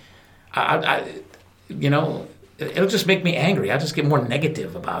just make me angry. I'll just get more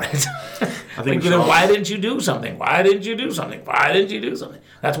negative about it. I think why didn't you do something? Why didn't you do something? Why didn't you do something?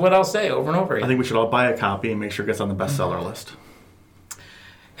 That's what I'll say over and over again. I think we should all buy a copy and make sure it gets on the bestseller list.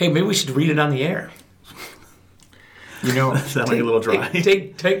 Hey, maybe we should read it on the air. That might be a little dry.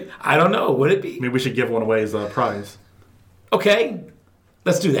 I don't know. Would it be? Maybe we should give one away as a prize. Okay,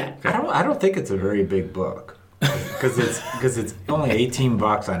 let's do that. I don't think it's a very big book because it's only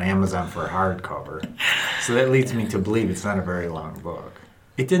 $18 on Amazon for a hardcover. So that leads me to believe it's not a very long book.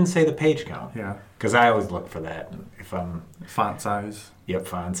 It didn't say the page count. Yeah. Because I always look for that if I'm font size. Yep,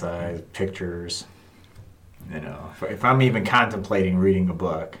 font size, pictures. If I'm even contemplating reading a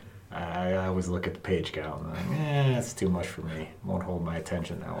book, I always look at the page count and I'm like, it's too much for me. Won't hold my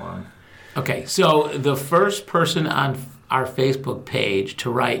attention that long. Okay, so the first person on our Facebook page to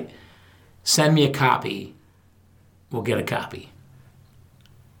write, send me a copy, will get a copy.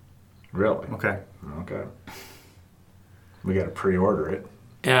 Really? Okay. We got to pre-order it.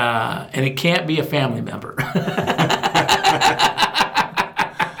 and it can't be a family member.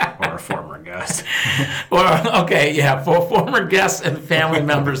 Or a former guest. For former guests and family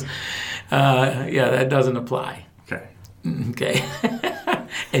members, that doesn't apply. Okay. Okay.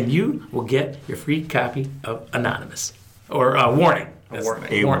 And you will get your free copy of Anonymous. Or warning. A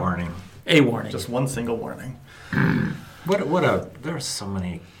warning. A warning. A warning. Just one single warning. There's so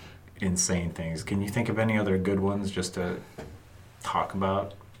many insane things. Can you think of any other good ones just to talk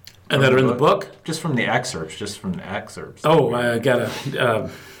about? And that are in the book? Just from the excerpts. Oh, I got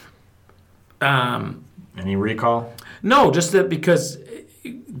a... Any recall? No, just that because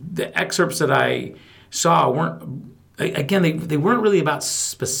the excerpts that I saw weren't... Again, they weren't really about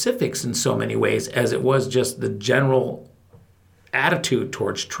specifics in so many ways as it was just the general attitude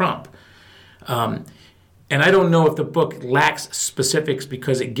towards Trump. And I don't know if the book lacks specifics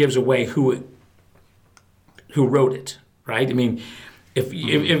because it gives away who wrote it, right? I mean,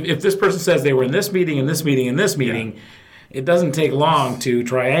 if this person says they were in this meeting, and this meeting, and this meeting, it doesn't take long to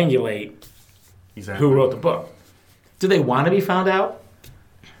triangulate who wrote the book. Do they want to be found out?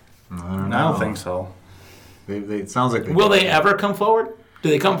 I don't think so. It sounds like Will they ever come forward? Do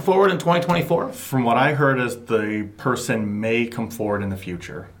they come forward in 2024? From what I heard is the person may come forward in the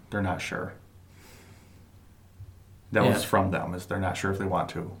future. They're not sure. That was from them, is they're not sure if they want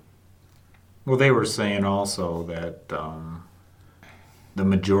to. Well, they were saying also that the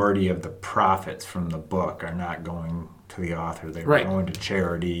majority of the profits from the book are not going to the author. They were going to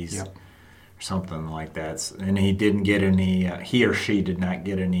charities or something like that. And he didn't get any, he or she did not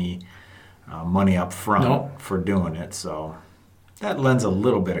get any money up front for doing it. So that lends a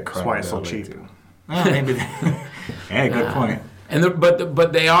little bit of credibility. That's why it's so cheap. Well, maybe. Yeah, good point.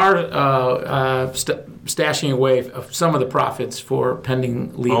 But they are stashing away some of the profits for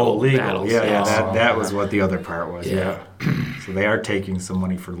pending legal battles. That was what the other part was. Yeah. So they are taking some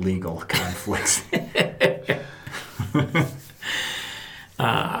money for legal conflicts.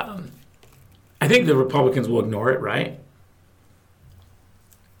 I think the Republicans will ignore it, right?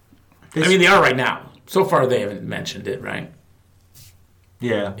 They are right now. So far, they haven't mentioned it, right?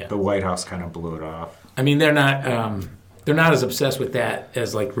 Yeah. The White House kind of blew it off. I mean, they're not as obsessed with that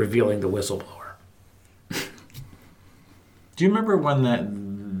as like revealing the whistleblower. Do you remember when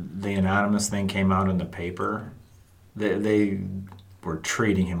the anonymous thing came out in the paper? They were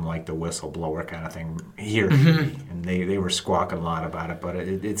treating him like the whistleblower kind of thing, he or she, and they were squawking a lot about it. But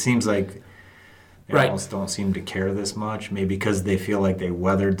it seems like they almost don't seem to care this much, maybe because they feel like they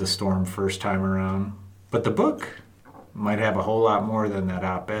weathered the storm first time around. But the book might have a whole lot more than that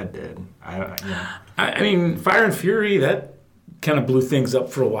op-ed did. I mean, Fire and Fury, that kind of blew things up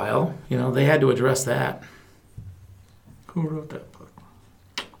for a while. You know, they had to address that. Who wrote that book?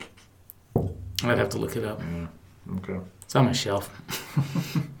 I'd have to look it up. Yeah. Okay. It's on my shelf.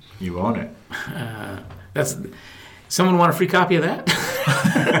 You own it. Someone want a free copy of that?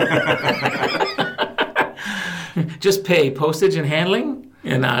 Just pay postage and handling,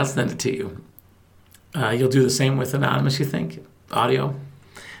 and I'll send it to you. You'll do the same with Anonymous, you think? Audio?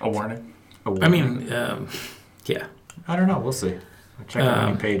 A warning? I mean, yeah. I don't know. We'll see. I'll check how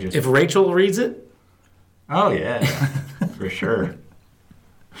many pages. If Rachel reads it? Oh, yeah. For sure.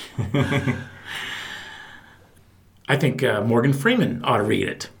 I think Morgan Freeman ought to read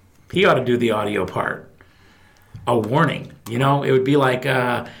it. He ought to do the audio part. A warning. You know, it would be like,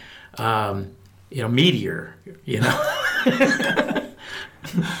 Meteor, you know?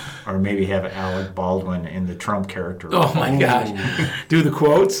 Or maybe have Alec Baldwin in the Trump character. Oh, my gosh. Do the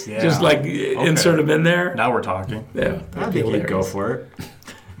quotes? Yeah. Just like insert them in there? Now we're talking. Yeah. I think he'd go for it.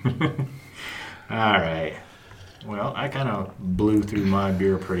 All right. Well, I kind of blew through my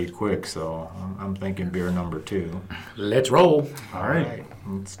beer pretty quick, so I'm thinking beer number 2. Let's roll. All right.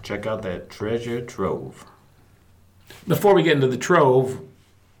 Let's check out that treasure trove. Before we get into the trove,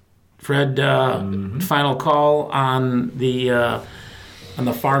 Fred, final call on the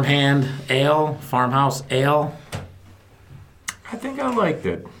farmhouse ale. I think I liked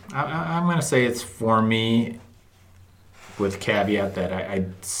it. I'm going to say it's for me, with caveat that I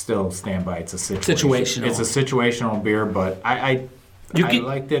still stand by it's a situation. Situational. It's a situational beer, but I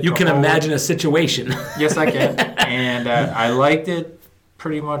liked it. You can imagine a situation. Yes, I can. And I liked it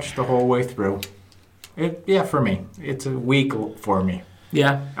pretty much the whole way through. For me. It's a week for me.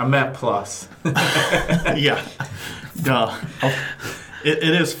 Yeah. A Met Plus. Yeah. Duh. It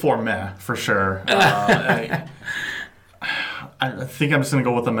is for meh, for sure. I think I'm just going to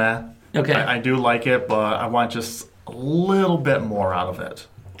go with the meh. Okay. I do like it, but I want just a little bit more out of it.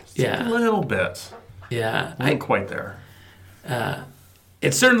 Yeah. A little bit. Yeah. I ain't quite there.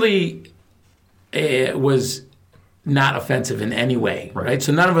 It certainly was not offensive in any way, right?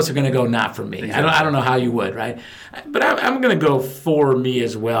 So none of us are going to go not for me. Exactly. I don't know how you would, right? But I'm going to go for me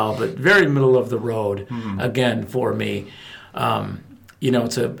as well, but very middle of the road, again, for me.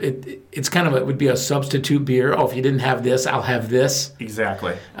 It's kind of it would be a substitute beer. Oh, if you didn't have this, I'll have this.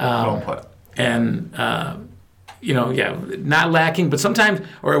 Exactly. Well put. And, not lacking, but sometimes,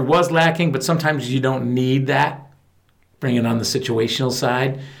 or it was lacking, but sometimes you don't need that. Bring it on the situational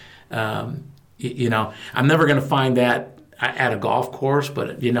side. I'm never going to find that at a golf course,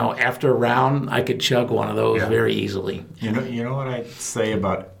 but, after a round, I could chug one of those very easily. You know what I'd say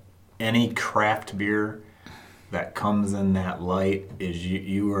about any craft beer that comes in that light is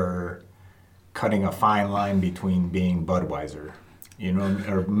you are cutting a fine line between being Budweiser,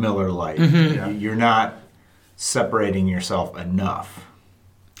 or Miller Lite. Mm-hmm. You're not separating yourself enough.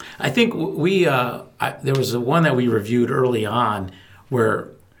 I think there was one that we reviewed early on where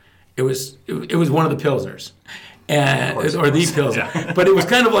it was one of the Pilsners, or the Pilsner. But it was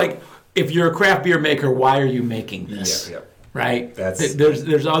kind of like, if you're a craft beer maker, why are you making this? Yeah. Right?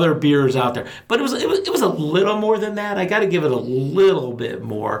 There's other beers out there, but it was a little more than that. I got to give it a little bit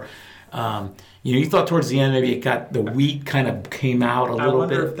more. You thought towards the end maybe the wheat kind of came out a little bit. I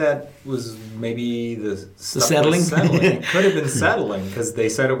wonder if that was maybe the settling. It could have been settling because they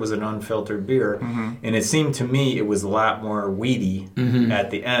said it was an unfiltered beer, and it seemed to me it was a lot more weedy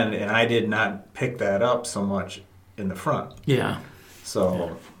at the end, and I did not pick that up so much in the front. Yeah.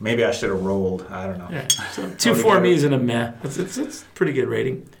 So maybe I should have rolled. I don't know. Yeah. So 2 for me's and a meh. It's a pretty good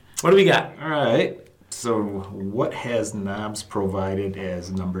rating. What do we got? All right. So what has Knobs provided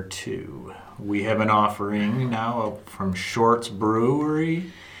as number 2? We have an offering now from Shorts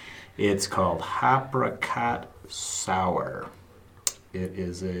Brewery. It's called Apricot Sour. It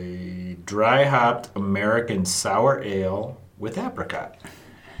is a dry-hopped American sour ale with apricot.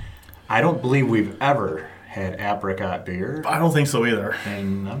 I don't believe we've ever had apricot beer. I don't think so either.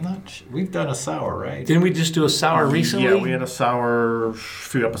 And I'm not we've done a sour, right? Didn't we just do a sour recently? Yeah, we had a sour a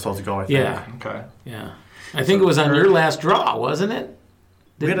few episodes ago, I think. Yeah. Okay. Yeah. I think it was on your last draw, wasn't it?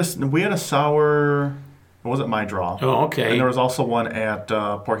 We had a sour. It wasn't my draw. Oh, okay. And there was also one at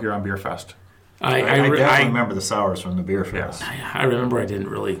Port Huron Beer Fest. I definitely remember the sours from the beer fest. I remember I didn't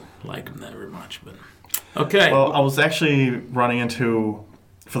really like them that very much, but okay. Well, I was actually running into,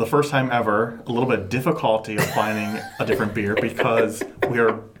 for the first time ever, a little bit of difficulty of finding a different beer because we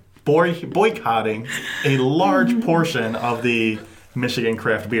are boycotting a large portion of the Michigan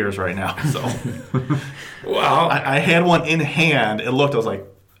craft beers right now. So, well, I had one in hand. It looked. I was like,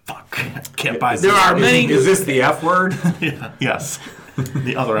 "Fuck, can't buy this." There are many. Is this the F word? Yeah, yes,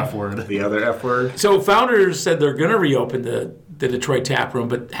 the other F word. The other F word. So Founders said they're going to reopen the Detroit tap room,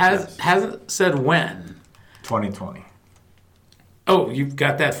 but hasn't said when. 2020. Oh, you've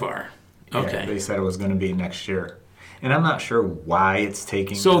got that far. Okay. Yeah, they said it was going to be next year, and I'm not sure why it's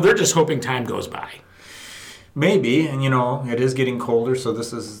taking. So they're just hoping time goes by. Maybe, and it is getting colder, so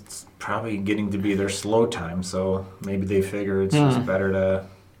this is probably getting to be their slow time. So maybe they figure it's just better to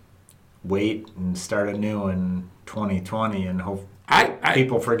wait and start anew in 2020 and hope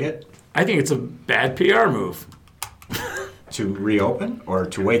people forget. I think it's a bad PR move. To reopen or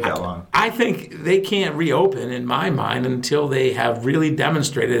to wait that long? I think they can't reopen, in my mind, until they have really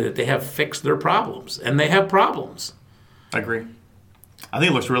demonstrated that they have fixed their problems, and they have problems. I agree. I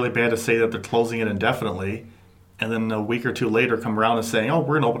think it looks really bad to say that they're closing it indefinitely, and then a week or two later come around and saying, "Oh,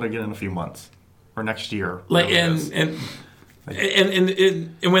 we're going to open it again in a few months or next year." And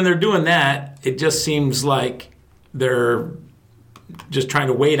when they're doing that, it just seems like they're just trying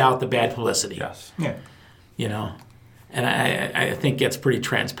to wait out the bad publicity. Yes. Yeah. And I think that's pretty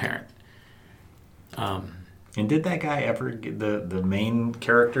transparent. And did that guy ever get the main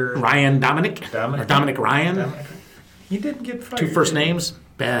character? Ryan Dominic? Or Dominic Ryan? Dominic? He didn't get fired. 2 first names?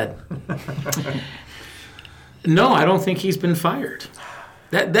 Bad. No, I don't think he's been fired.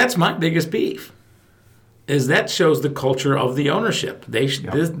 That's my biggest beef. Is that shows the culture of the ownership.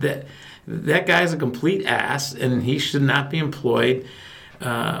 That guy's a complete ass, and he should not be employed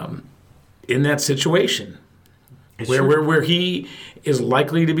in that situation where he is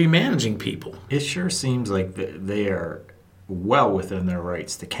likely to be managing people. It sure seems like they are well within their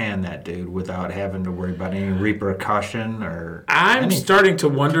rights to can that dude without having to worry about any repercussion or. I'm starting to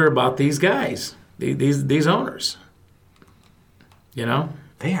wonder about these guys, these owners.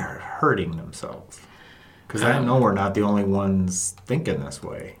 They are hurting themselves. Because I know we're not the only ones thinking this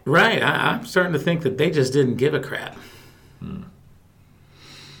way. Right. I'm starting to think that they just didn't give a crap.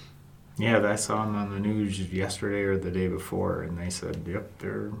 Yeah, I saw them on the news yesterday or the day before, and they said, yep,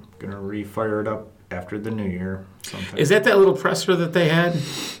 they're going to refire it up after the new year sometime. Is that little presser that they had?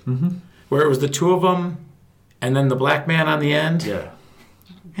 Mm-hmm. Where it was the 2 of them and then the black man on the end. Yeah.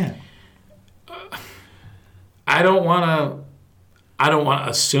 Yeah. I don't want to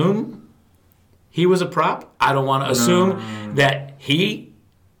assume he was a prop. I don't want to assume that he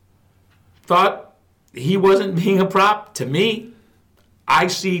thought he wasn't being a prop. To me, I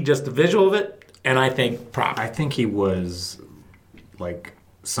see just the visual of it, and I think prop. I think he was like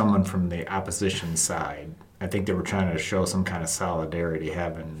someone from the opposition side. I think they were trying to show some kind of solidarity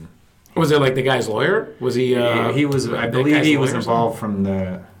having. Was it like the guy's lawyer? Was he? He was. I believe he was involved from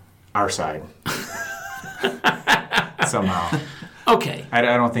our side. Somehow. Okay. I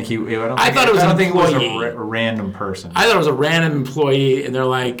don't think he. I thought it was an was employee. a random person. I thought it was a random employee, and they're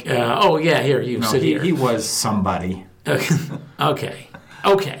like, "Oh yeah, here you sit here." He was somebody. Okay.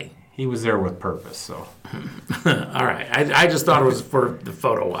 He was there with purpose. So. All right. I just thought it was for the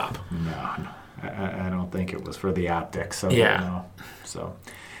photo op. No. I don't think it was for the optics. Yeah. No. So.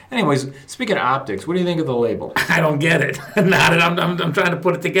 Anyways, speaking of optics, what do you think of the label? I don't get it. I'm trying to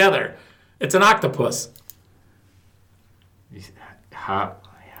put it together. It's an octopus.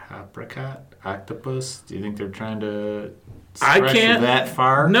 Apricot? Octopus? Do you think they're trying to I stretch can't. that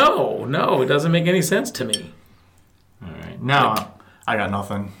far? No, it doesn't make any sense to me. All right. Now, I got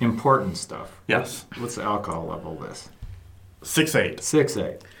nothing. important stuff. Yes. What's the alcohol level of this? 6.8.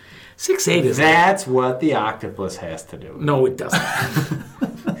 6.8. 6.8 is That's what the octopus has to do. No, it doesn't.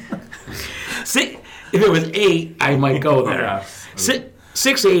 See, if it was 8, I might go there. Yes.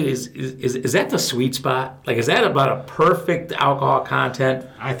 6.8 is that the sweet spot? Like, is that about a perfect alcohol content?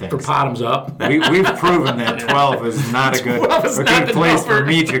 I think for so. bottoms up. We've proven that 12 is not a 12 is good not the place for number.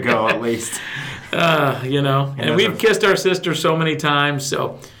 me to go, at least. And we've kissed our sister so many times,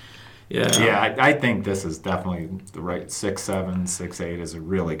 so yeah. Yeah, I think this is definitely the right 6.7, 6.8 is a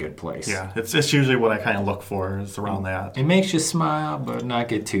really good place. Yeah, it's usually what I kind of look for is around that. It makes you smile, but not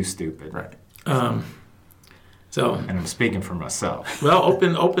get too stupid. Right. So, And I'm speaking for myself. well,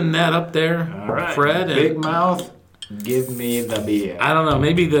 open that up there, All right. Fred. Big mouth, give me the beer. I don't know.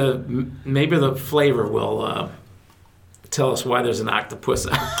 Maybe the flavor will tell us why there's an octopus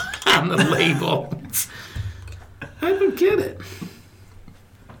on the label. I don't get it.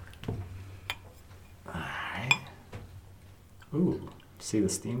 All right. Ooh, see the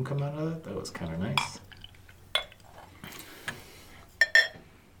steam come out of that? That was kind of nice.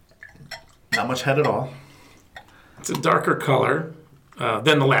 Not much head at all. It's a darker color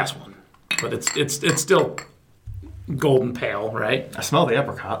than the last one, but it's still golden pale, right? I smell the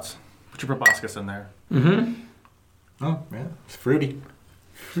apricots. Put your proboscis in there. Oh, yeah. It's fruity.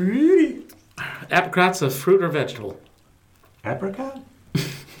 Fruity. Apricot's a fruit or vegetable? Apricot?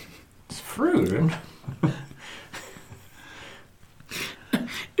 It's fruit.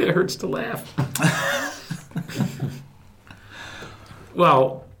 It hurts to laugh.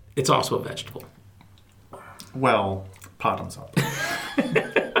 Well, it's also a vegetable. Well, bottoms up.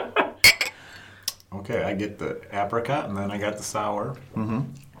 Okay, I get the apricot, and then I got the sour.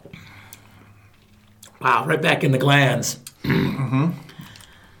 Wow, right back in the glands.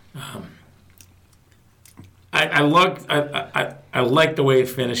 I like the way it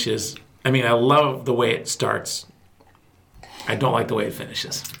finishes. I mean, I love the way it starts. I don't like the way it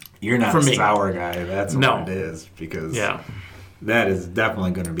finishes. You're not For a me. sour guy. That's No. what it is, because Yeah. that is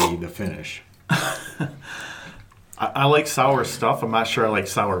definitely going to be the finish. I like sour stuff. I'm not sure I like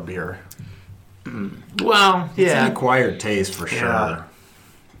sour beer. Well, It's an yeah. acquired taste for sure. Yeah.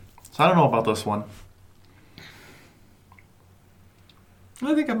 So I don't know about this one.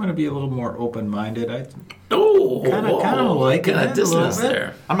 I think I'm going to be a little more open-minded. I Oh, Kinda like kind it of a dissonance little bit.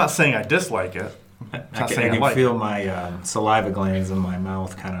 there. I'm not saying I dislike it. I'm I not can, saying I I can like feel it. my saliva glands in my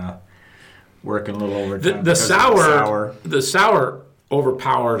mouth kind of working a little overtime. The because of sour, the sour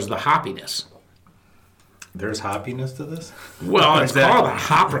overpowers the hoppiness. There's hoppiness to this? Well, it's Exactly.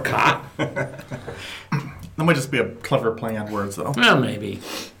 called a hopricot. That might just be a clever play on words, though. Well, maybe.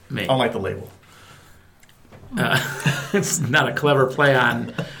 Unlike the label. It's not a clever play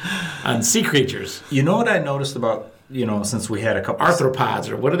on sea creatures, You know what I noticed about, since we had a couple... arthropods,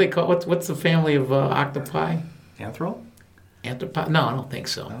 or what do they call? What's the family of octopi? Anthro? Arthropod? No, I don't think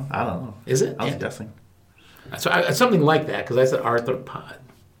so. No, I don't know. Is it? I was Yeah. guessing. So something like that, because I said arthropod.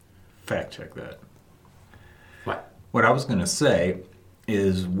 Fact check that. What? What I was going to say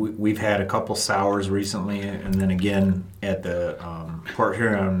is we've had a couple sours recently, and then again at the Port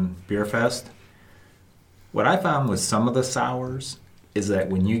Huron Beer Fest. What I found with some of the sours is that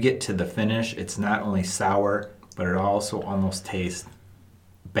when you get to the finish, it's not only sour, but it also almost tastes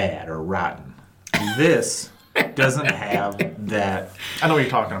bad or rotten. This doesn't have that I know what you're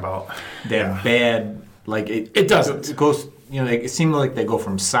talking about. bad, like It doesn't. It goes it seems like they go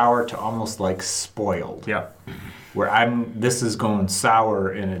from sour to almost like spoiled. Yeah. Where this is going sour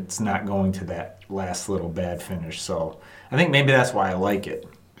and it's not going to that last little bad finish. So I think maybe that's why I like it.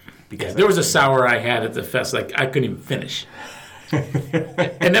 Because there was a sour I had at the fest, like I couldn't even finish.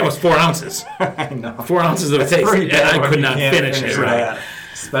 And that was 4 ounces. I know. 4 ounces of taste. And I could not finish it. Right. That,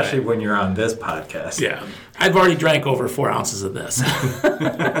 especially when you're on this podcast. Yeah. I've already drank over 4 ounces of this.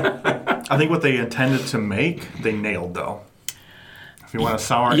 I think what they intended to make, they nailed, though. If you want a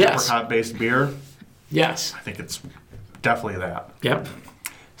sour apricot-based beer, yes, I think it's definitely that. Yep.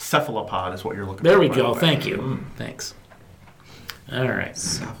 Cephalopod is what you're looking there for. There we go. Thank you. Thanks. All right.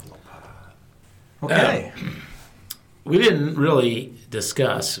 Cephalopod. Okay. We didn't really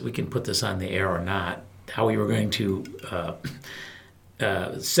discuss, we can put this on the air or not, how we were going to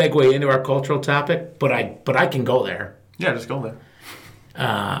segue into our cultural topic, but I can go there. Yeah, just go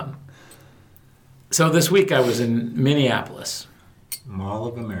there. So this week I was in Minneapolis. Mall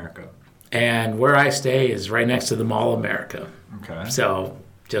of America. And where I stay is right next to the Mall of America. Okay. So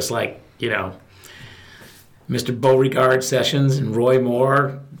just like, Mr. Beauregard Sessions and Roy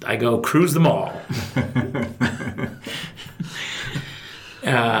Moore, I go cruise the mall.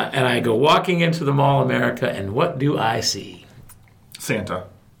 And I go walking into the Mall of America, and what do I see? Santa.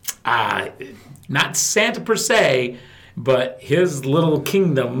 Not Santa per se, but his little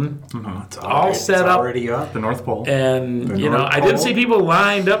kingdom, It's all set up. Already up. The North Pole. And, North I didn't Pole. see people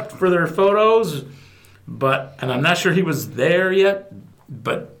lined up for their photos, and I'm not sure he was there yet,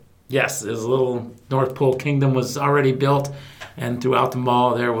 but yes, his little North Pole kingdom was already built, and throughout the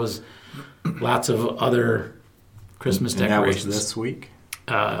mall there was lots of other Christmas And decorations. that was this week?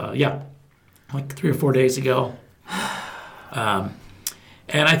 Yeah, like 3 or 4 days ago. And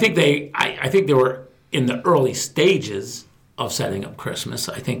I think they were in the early stages of setting up Christmas.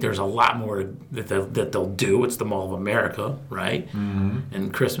 I think there's a lot more that they'll do. It's the Mall of America, right? Mm-hmm.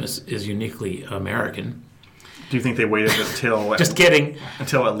 And Christmas is uniquely American. Do you think they waited until Just kidding.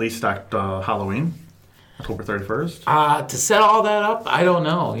 until at least Halloween, October 31st? To set all that up, I don't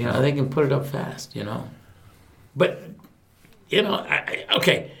know. They can put it up fast. But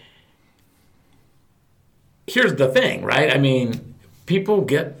okay. Here's the thing, right? I mean, people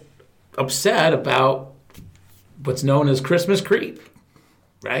get upset about what's known as Christmas creep,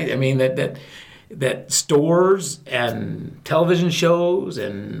 right? I mean that stores and television shows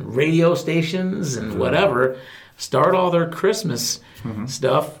and radio stations and whatever start all their Christmas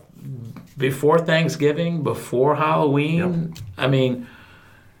stuff before Thanksgiving, before Halloween. Yep. I mean,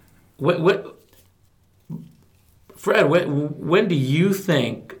 Fred, when do you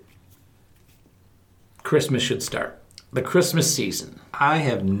think Christmas should start? The Christmas season. I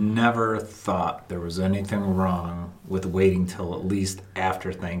have never thought there was anything wrong with waiting till at least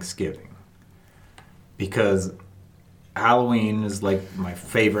after Thanksgiving. Because Halloween is like my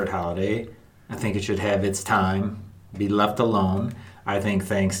favorite holiday. I think it should have its time, be left alone. I think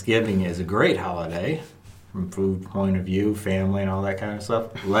Thanksgiving is a great holiday from food point of view, family and all that kind of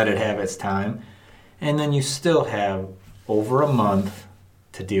stuff. Let it have its time. And then you still have over a month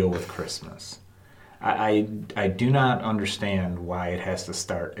to deal with Christmas. I do not understand why it has to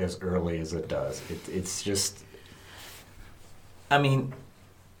start as early as it does. It's just, I mean,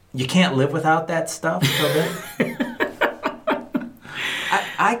 you can't live without that stuff. So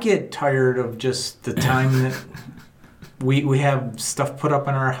I get tired of just the time that we have stuff put up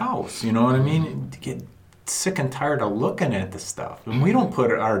in our house. You know what I mean? Get sick and tired of looking at the stuff. And we don't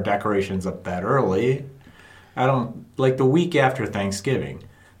put our decorations up that early. I don't, like the week after Thanksgiving.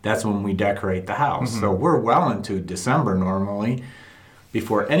 That's when we decorate the house. So we're well into December normally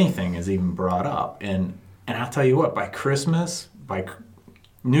before anything is even brought up. And I'll tell you what, by Christmas, by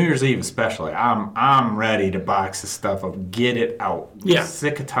New Year's Eve especially, I'm ready to box the stuff up, get it out. Yeah.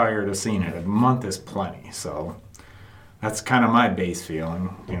 Sick and tired of seeing it. A month is plenty. So that's kind of my base feeling,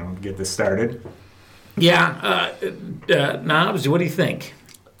 to get this started. Yeah. Knobs, what do you think?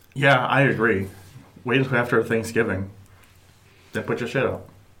 Yeah, I agree. Wait until after Thanksgiving. Then put your shit up.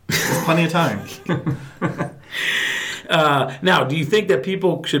 There's plenty of time. Now, do you think that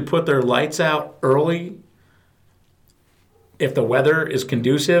people should put their lights out early if the weather is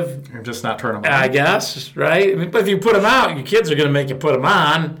conducive? Or just not turn them on. I guess, right? I mean, but if you put them out, your kids are going to make you put them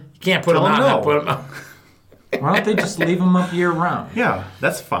on. You can't put them on and not put them on. Why don't they just leave them up year round? Yeah,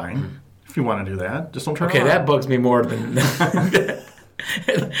 that's fine. If you want to do that, just don't turn them Okay, on. that bugs me more than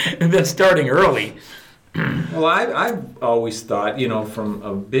than starting early. Well, I've always thought, from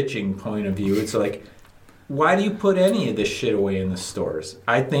a bitching point of view, it's like, why do you put any of this shit away in the stores?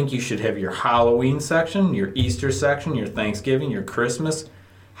 I think you should have your Halloween section, your Easter section, your Thanksgiving, your Christmas.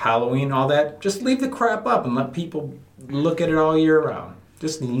 Halloween, all that, just leave the crap up and let people look at it all year round.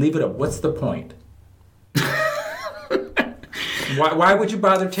 Just leave it up. What's the point? Why would you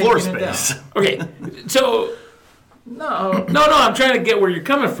bother taking Floor it space. down? Okay, so No. no, I'm trying to get where you're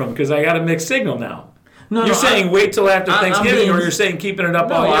coming from because I got a mixed signal now. No, You're saying wait till after I'm Thanksgiving, being- or you're saying keeping it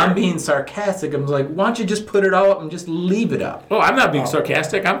up all No, year? I'm being sarcastic. I'm like, why don't you just put it all up and just leave it up? Oh, I'm not being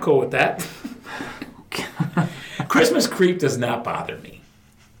sarcastic. I'm cool with that. Christmas creep does not bother me.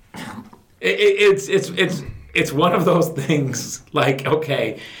 It's one of those things. Like,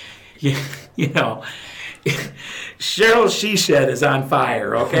 okay, you know, Cheryl She Shed is on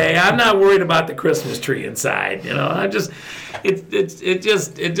fire. Okay, I'm not worried about the Christmas tree inside. You know, it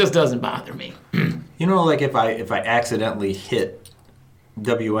just doesn't bother me. You know, like if I accidentally hit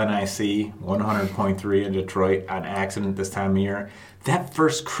WNIC 100.3 in Detroit on accident this time of year, that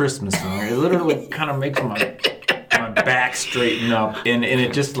first Christmas song, it literally kind of makes my back straighten up, and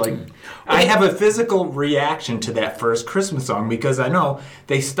it just like I have a physical reaction to that first Christmas song because I know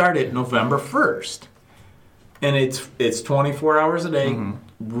they start it November 1st, and it's 24 hours a day,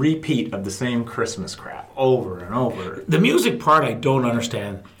 repeat of the same Christmas crap over and over. The music part I don't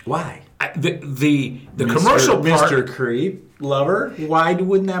understand. Why? The commercial part. Mr. Creep Lover, why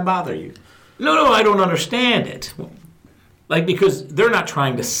wouldn't that bother you? No, I don't understand it. Like, because they're not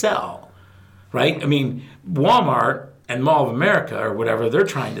trying to sell, right? I mean, Walmart and Mall of America or whatever, they're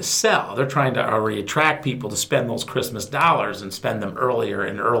trying to sell. They're trying to already attract people to spend those Christmas dollars and spend them earlier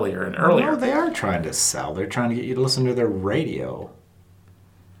and earlier and earlier. No, they are trying to sell. They're trying to get you to listen to their radio.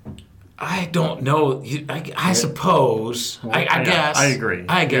 I don't know. I suppose. I guess. I agree.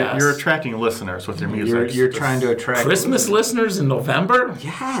 I guess. You're attracting listeners with your music. You're trying to attract Christmas listeners in November?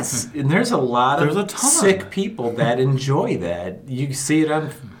 Yes, and there's a lot There's a of ton. sick people that enjoy that. You see it on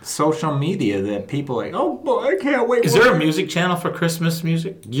social media that people are like, oh boy, I can't wait. Is there a music channel for Christmas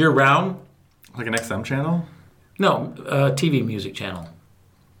music year round? Like an XM channel? No, TV music channel.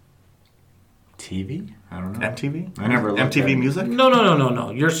 TV? I don't know. MTV? I never looked MTV at it. Music?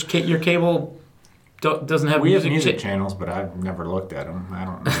 No. Your cable doesn't have We have music. music channels, but I've never looked at them. I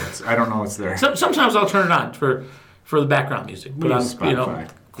don't know. I don't know what's there. Sometimes I'll turn it on for the background music. We But use Spotify.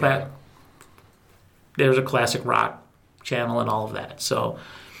 Yeah. There's a classic rock channel and all of that. So,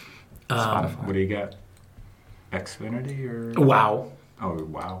 What do you got? Xfinity or? wow. Oh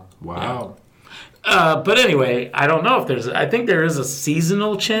wow. But anyway, I don't know if there's. I think there is a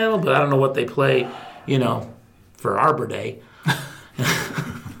seasonal channel, but I don't know what they play. For Arbor Day.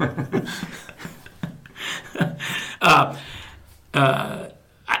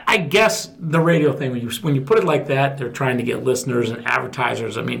 I guess the radio thing, when you put it like that, they're trying to get listeners and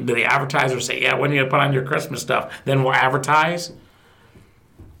advertisers. I mean, do the advertisers say, "Yeah, when are you gonna put on your Christmas stuff?" Then we'll advertise.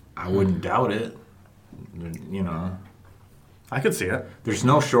 I wouldn't doubt it. You know, I could see it. there's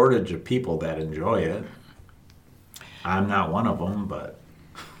no shortage of people that enjoy it. I'm not one of them, but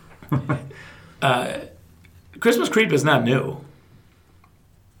Christmas creep is not new.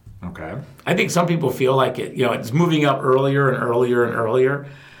 okay. I think some people feel like it's moving up earlier and earlier and earlier.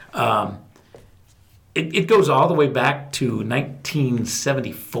 It goes all the way back to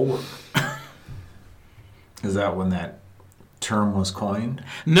 1974. Is that when that term was coined?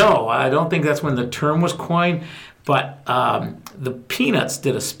 No, I don't think that's when the term was coined, but the Peanuts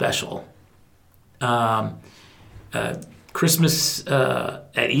did a special. Christmas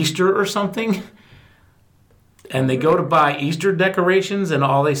at Easter or something. And they go to buy Easter decorations, and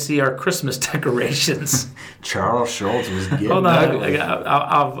all they see are Christmas decorations. Charles Schultz was getting Hold on, ugly.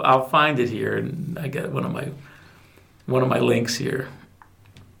 I'll find it here, and I got one of my links here.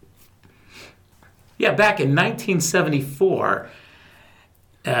 Yeah, back in 1974,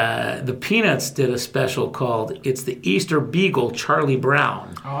 the Peanuts did a special called "It's the Easter Beagle, Charlie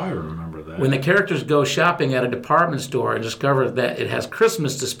Brown." Oh, I remember that. When the characters go shopping at a department store and discover that it has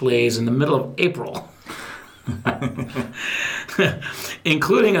Christmas displays in the middle of April.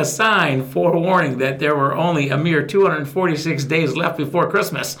 Including a sign forewarning that there were only a mere 246 days left before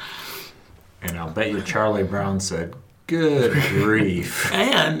Christmas. And I'll bet you Charlie Brown said, "Good grief."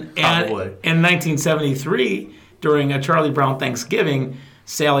 And Probably. in 1973, during a Charlie Brown Thanksgiving,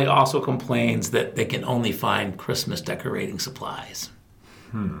 Sally also complains that they can only find Christmas decorating supplies.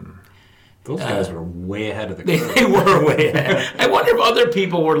 Those guys were way ahead of the They, curve. they were way ahead. I wonder if other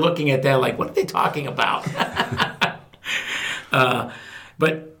people were looking at that like, what are they talking about?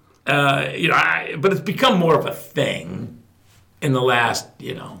 But it's become more of a thing in the last,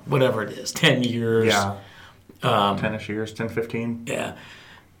 whatever it is, 10 years. Yeah. 10-ish years, 10, 15. Yeah.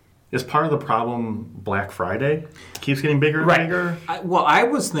 Is part of the problem Black Friday? Keeps getting bigger and Right. bigger? I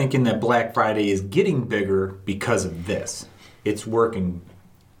was thinking that Black Friday is getting bigger because of this. It's working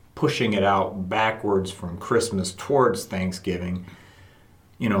pushing it out backwards from Christmas towards Thanksgiving.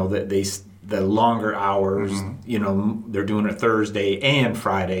 You know, that the longer hours, you know, they're doing it Thursday and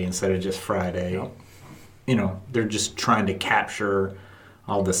Friday instead of just Friday. Yep. You know, they're just trying to capture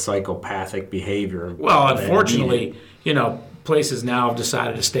all the psychopathic behavior. Well, that unfortunately, needed. you know, places now have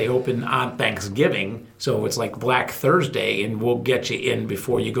decided to stay open on Thanksgiving, so it's like Black Thursday, and we'll get you in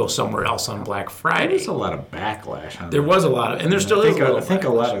before you go somewhere else on Black Friday. There's a lot of backlash on There that. was a lot of, and there still is a little I think a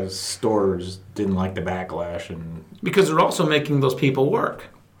backlash. lot of stores didn't like the backlash, and Because they're also making those people work.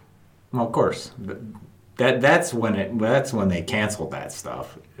 well, of course, that's when they canceled that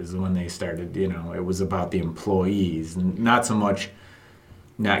stuff. Is when they started. You know, it was about the employees, and not so much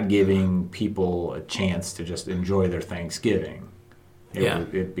not giving people a chance to just enjoy their Thanksgiving.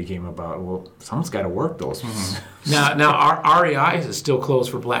 It became about, well, someone's got to work those. Now our REI is still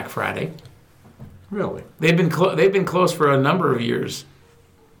closed for Black Friday. Really? They've been closed for a number of years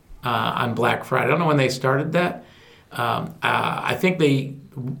on Black Friday. I don't know when they started that. I think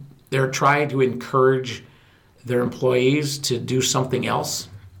they're trying to encourage their employees to do something else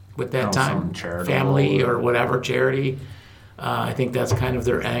with that time, some charitable family or or- whatever charity. I think that's kind of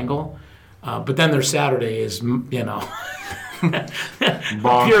their angle. But then their Saturday is, you know, pure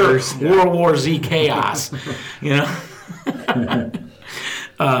Bonkers. World War Z chaos, you know.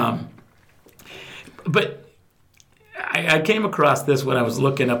 But I came across this when I was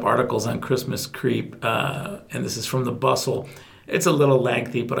looking up articles on Christmas creep, and this is from the Bustle. It's a little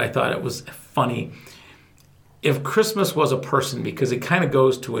lengthy, but I thought it was funny. If Christmas was a person, because it kind of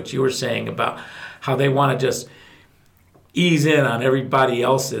goes to what you were saying about how they want to just ease in on everybody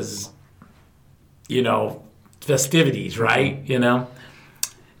else's, you know, festivities, right? You know?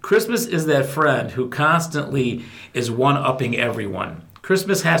 Christmas is that friend who constantly is one-upping everyone.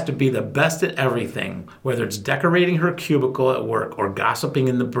 Christmas has to be the best at everything, whether it's decorating her cubicle at work or gossiping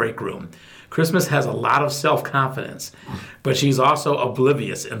in the break room. Christmas has a lot of self-confidence, but she's also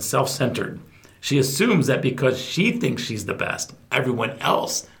oblivious and self-centered. She assumes that because she thinks she's the best, everyone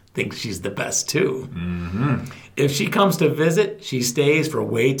else thinks she's the best too. Mm-hmm. If she comes to visit, she stays for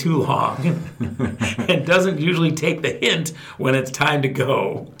way too long and doesn't usually take the hint when it's time to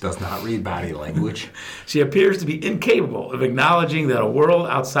go. Does not read body language. She appears to be incapable of acknowledging that a world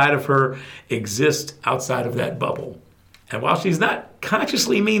outside of her exists outside of that bubble. And while she's not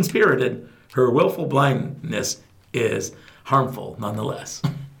consciously mean-spirited, her willful blindness is harmful nonetheless.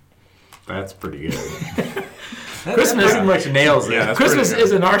 That's pretty good. Christmas That pretty much nails it. Yeah, that's Christmas pretty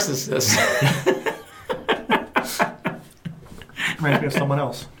is a narcissist. Reminds me of someone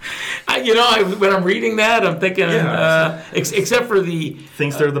else. When I'm reading that, I'm thinking, Yeah. except for the,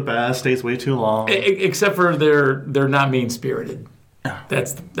 Thinks they're the best, stays way too long. except for they're not mean spirited.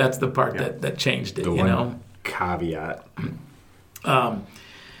 That's the part that changed it. The you one know. caveat.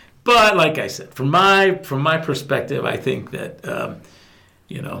 But like I said, from my perspective, I think that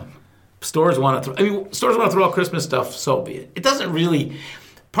stores want to throw out Christmas stuff. So be it. It doesn't really.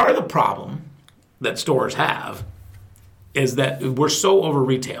 Part of the problem that stores have is that we're so over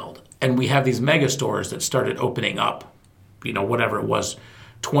retailed, and we have these mega stores that started opening up. You know, whatever it was,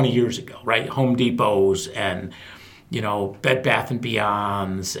 20 years ago, right? Home Depots and Bed Bath and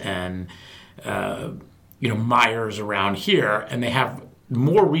Beyonds and Myers around here, and they have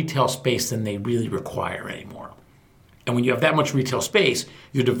more retail space than they really require anymore. And when you have that much retail space,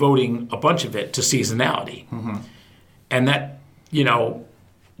 you're devoting a bunch of it to seasonality. Mm-hmm. And that,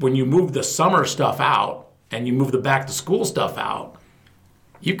 when you move the summer stuff out and you move the back to school stuff out,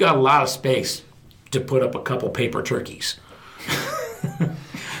 you've got a lot of space to put up a couple paper turkeys.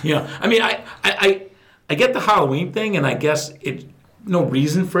 I get the Halloween thing, and I guess it's no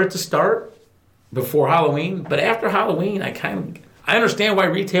reason for it to start before Halloween, but after Halloween, I understand why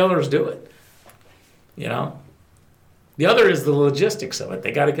retailers do it. The other is the logistics of it.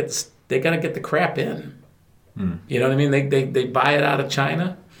 They got to get the crap in. You know what I mean? They buy it out of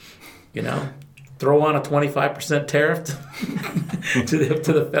China. Throw on a 25% tariff to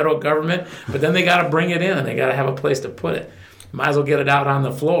the federal government, but then they got to bring it in and they got to have a place to put it. Might as well get it out on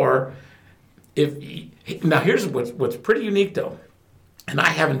the floor. Now here's what's pretty unique though, and I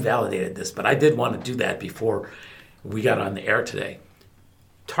haven't validated this, but I did want to do that before we got on the air today.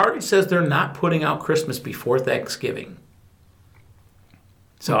 Target says they're not putting out Christmas before Thanksgiving.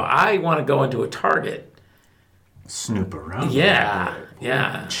 So I want to go into a Target. Snoop around. Yeah.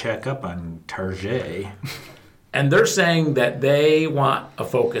 Check up on Target. And they're saying that they want a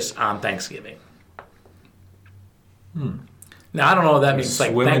focus on Thanksgiving. Now, I don't know what that means.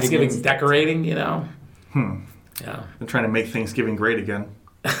 Like Swimming Thanksgiving against- decorating, They're trying to make Thanksgiving great again.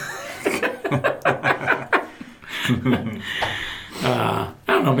 I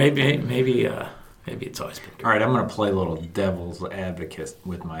don't don't know. Maybe it's always been good. All right, I'm going to play a little devil's advocate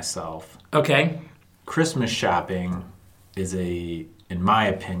with myself. Okay. Christmas shopping is in my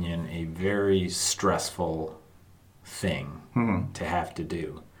opinion, a very stressful thing to have to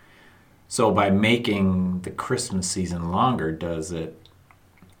do. So by making the Christmas season longer, does it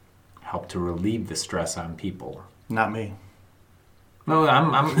help to relieve the stress on people? Not me. No,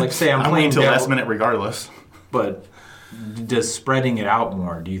 I'm like say I'm I'm playing waiting till devil, last minute regardless. but does spreading it out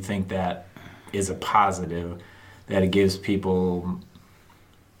more? Do you think that is a positive? That it gives people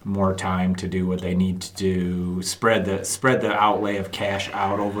more time to do what they need to do, spread the outlay of cash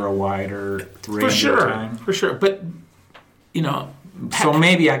out over a wider range of time? For sure. But So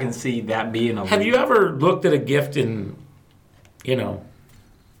maybe I can see that being a. have you ever looked at a gift in,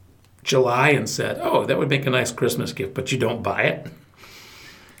 July and said, "Oh, that would make a nice Christmas gift," but you don't buy it?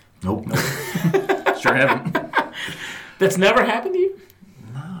 Nope. Sure haven't. That's never happened to you?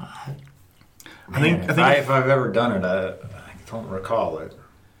 I think if I've ever done it, I don't recall it.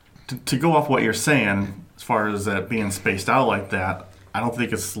 to go off what you're saying, as far as it being spaced out like that, I don't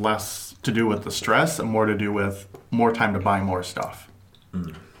think it's less to do with the stress and more to do with more time to buy more stuff.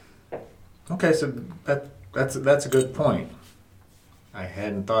 Okay, so that's a good point. I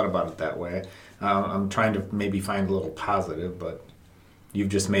hadn't thought about it that way. I'm trying to maybe find a little positive, but you've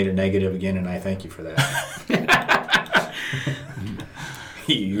just made a negative again, and I thank you for that.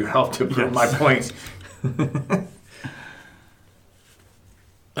 You helped to prove my point.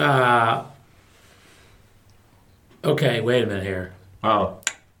 Okay, wait a minute here. Oh.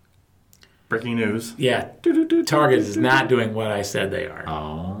 Breaking news. Yeah, Target is not doing what I said they are.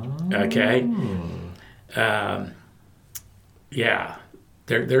 Oh. Okay. Yeah,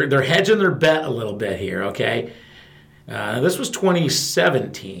 they're hedging their bet a little bit here. Okay. This was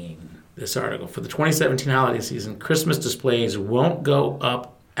 2017. This article for the 2017 holiday season, Christmas displays won't go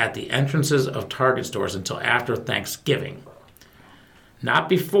up at the entrances of Target stores until after Thanksgiving. Not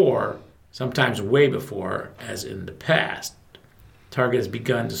before, sometimes way before, as in the past. Target has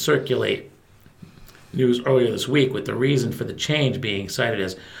begun to circulate news earlier this week with the reason for the change being cited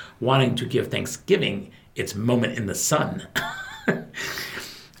as wanting to give Thanksgiving its moment in the sun.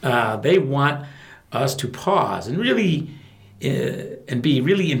 They want us to pause and really and be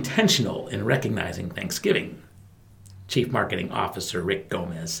really intentional in recognizing Thanksgiving, Chief Marketing Officer Rick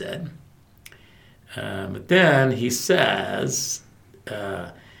Gomez said. But then he says,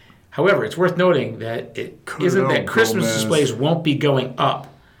 however, it's worth noting that it isn't that Christmas displays won't be going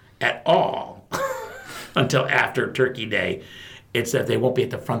up at all until after Turkey Day. It's that they won't be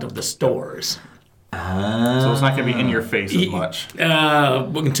at the front of the stores. So it's not going to be in your face as much.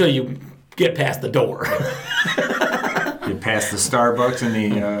 Until you get past the door. Get past the Starbucks and the.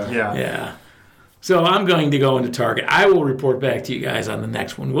 Yeah. So I'm going to go into Target. I will report back to you guys on the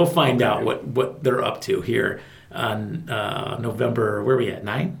next one. We'll find out what they're up to here on November. Where are we at?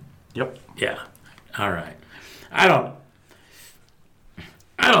 9? Yep. Yeah. All right. I don't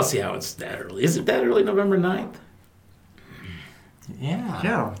see how it's that early. Is it that early, November 9th? Yeah.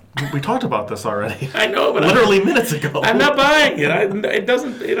 Yeah. We talked about this already. I know, but literally minutes ago. I'm not buying it. It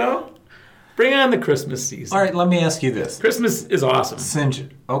doesn't, bring on the Christmas season. All right, let me ask you this. Christmas is awesome.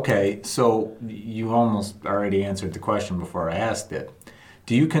 Okay, so you almost already answered the question before I asked it.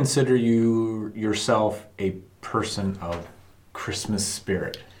 Do you consider yourself a person of Christmas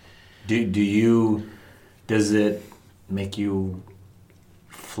spirit? Does it make you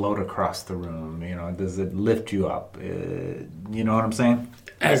float across the room? Does it lift you up? You know what I'm saying?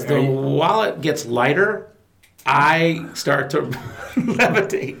 As the wallet gets lighter, I start to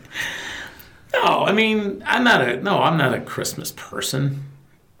levitate. No, I mean, I'm not a Christmas person.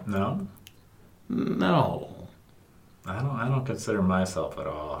 No? No. I don't consider myself at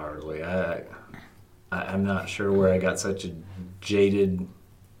all, hardly. I'm not sure where I got such a jaded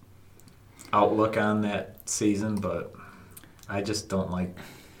outlook on that season, but I just don't like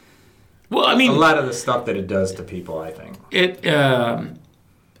a lot of the stuff that it does to people, I think. It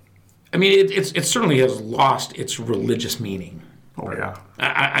certainly has lost its religious meaning. Oh, yeah.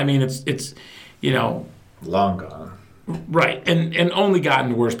 I mean, it's long gone. Right, and only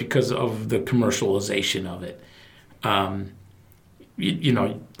gotten worse because of the commercialization of it.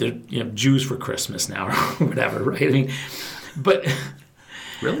 Jews for Christmas now or whatever, right? I mean, but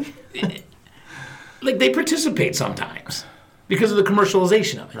really, like they participate sometimes because of the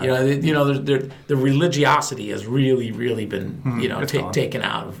commercialization of it. Right. The religiosity has really, really been taken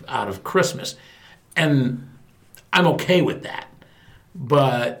out of Christmas, and I'm okay with that.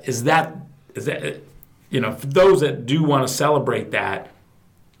 But is that for those that do want to celebrate that,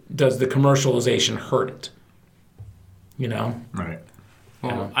 does the commercialization hurt it? Right.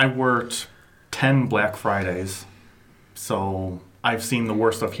 Well, I worked 10 Black Fridays, so I've seen the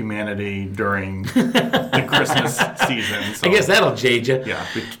worst of humanity during the Christmas season. So, I guess that'll jade you. Yeah.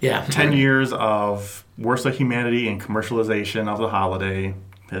 Yeah. 10 years of worst of humanity and commercialization of the holiday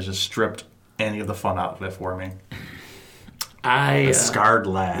has just stripped any of the fun out of it for me. A scarred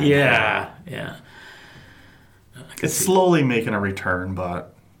lad. Yeah. It's slowly making a return,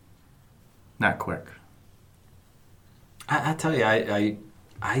 but not quick. I tell you,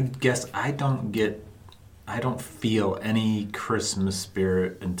 I guess I don't feel any Christmas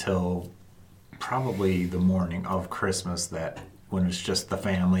spirit until probably the morning of Christmas, that when it's just the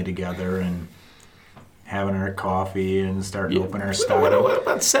family together and having our coffee and starting to open our stocking. What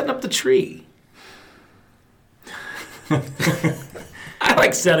about setting up the tree? I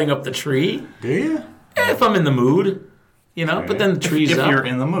like setting up the tree. Do you? If I'm in the mood, Okay. but then the tree's If up. you're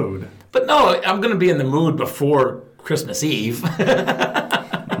in the mood, But no, I'm going to be in the mood before Christmas Eve.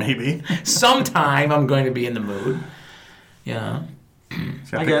 maybe. Sometime I'm going to be in the mood. Yeah.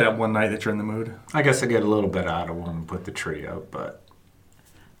 So I pick that one night that you're in the mood. I guess I get a little bit out of when we put the tree up, but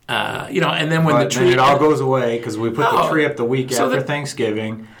And then when but the tree then it all goes away because we put the tree up the week so after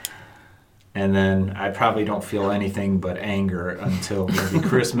Thanksgiving, and then I probably don't feel anything but anger until maybe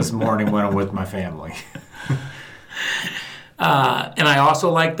Christmas morning when I'm with my family. And I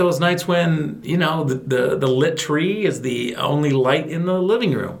also like those nights when, the lit tree is the only light in the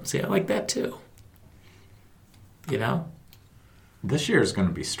living room. See, I like that too. This year is going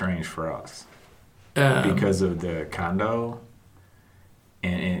to be strange for us because of the condo,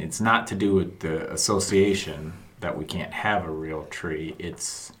 and it's not to do with the association that we can't have a real tree.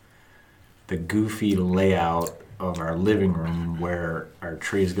 It's the goofy layout of our living room where our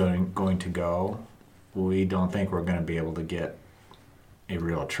tree is going to go. We don't think we're going to be able to get a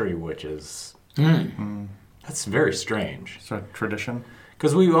real tree, which is that's very strange. It's a tradition.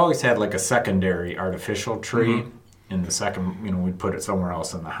 Because we always had like a secondary artificial tree in the second, we'd put it somewhere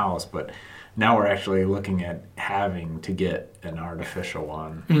else in the house. But now we're actually looking at having to get an artificial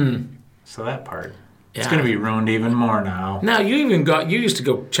one. So that part, it's going to be ruined even more now. Now, you used to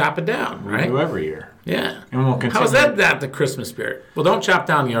go chop it down, right? We do every year. Yeah. And we'll continue. How is that the Christmas spirit? Well, don't chop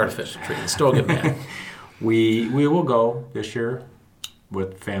down the artificial tree. It's still get mad. We will go this year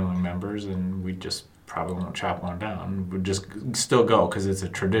with family members, and we just probably won't chop one down. We'll just still go because it's a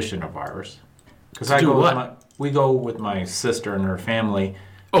tradition of ours. Because we go with my sister and her family.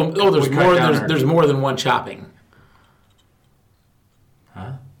 There's more. There's more than one chopping.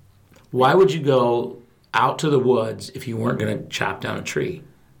 Huh? Why would you go out to the woods if you weren't going to chop down a tree?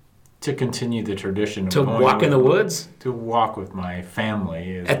 To continue the tradition of to walk in the woods? To walk with my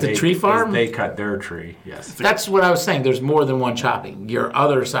family. At the tree farm? As they cut their tree, yes. That's what I was saying. There's more than one chopping. Your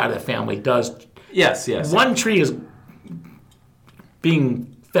other side of the family does. Yes. One tree is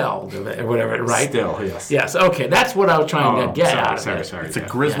being felled or whatever, right? Still, yes. Yes, okay. That's what I was trying to get out of it. Sorry. It's a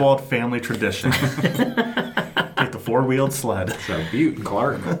Griswold family tradition. Like the four-wheeled sled. So Butte and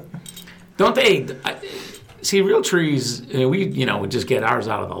Clark. Don't they... See, real trees, we just get ours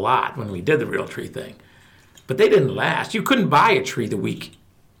out of the lot when we did the real tree thing. But they didn't last. You couldn't buy a tree the week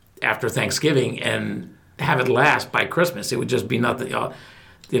after Thanksgiving and have it last by Christmas. It would just be nothing,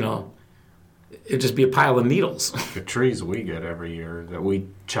 it'd just be a pile of needles. The trees we get every year that we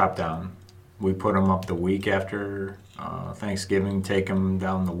chop down, we put them up the week after Thanksgiving, take them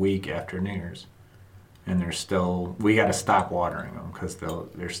down the week after New Year's. And we got to stop watering them because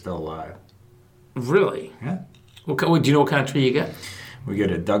they're still alive. Really? Yeah. Do you know what kind of tree you get? We get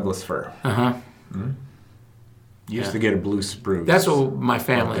a Douglas fir. Uh-huh. Used to get a blue spruce. That's what my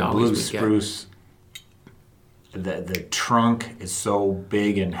family always blue would spruce. The trunk is so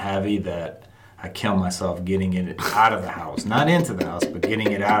big and heavy that I kill myself getting it out of the house. Not into the house, but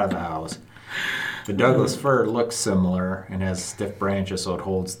getting it out of the house. The Douglas fir looks similar and has stiff branches, so it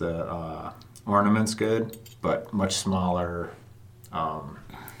holds the ornaments good, but much smaller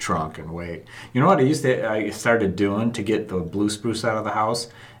trunk and weight. You know what I started doing to get the blue spruce out of the house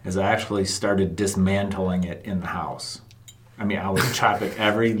is I actually started dismantling it in the house. I mean, I would chop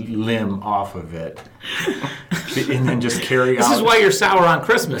every limb off of it and then just carry out. This is why you're sour on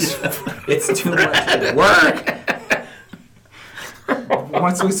Christmas. It's too much work.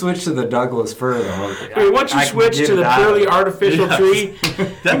 Once we switch to the Douglas fir, though, once you switch to the purely artificial tree,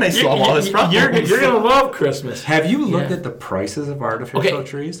 that may solve all his problems. You're going to love Christmas. Have you looked at the prices of artificial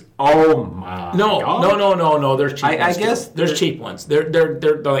trees? Oh my! No. There's cheap ones. I guess there's cheap ones. They're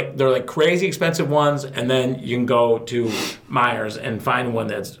like crazy expensive ones, and then you can go to Myers and find one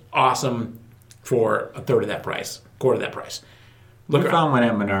that's awesome for a third of that price, quarter of that price. Look We around. found one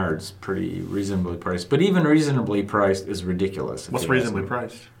at Menards, pretty reasonably priced. But even reasonably priced is ridiculous. if What's you ask reasonably me.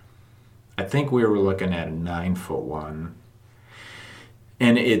 priced? I think we were looking at a 9-foot one,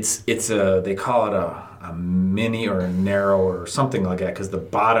 and it's a they call it a mini or a narrow or something like that because the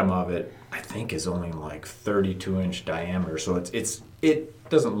bottom of it I think is only like 32-inch diameter, so it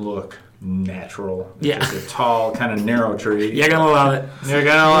doesn't look natural. It's Yeah. just a tall kind of narrow tree. You're gonna love it. You're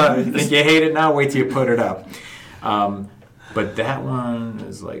gonna love it. You think you hate it now? Wait till you put it up. But that one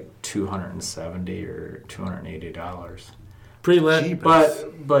is like $270 or $280. Pretty lit.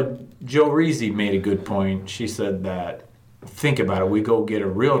 But Joe Reezy made a good point. She said that, think about it, we go get a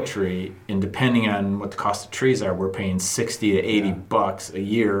real tree, and depending on what the cost of trees are, we're paying $60 to $80 a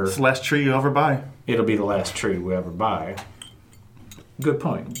year. It's the last tree you ever buy. It'll be the last tree we ever buy. Good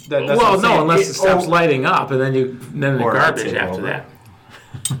point. That's what Well, I'm no, saying. unless it stops lighting up, and then the Or garbage it's after over. that.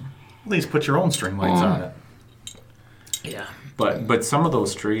 At least put your own string lights on it. Yeah. But some of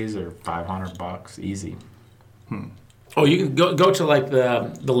those trees are $500 easy. Oh, you can go to like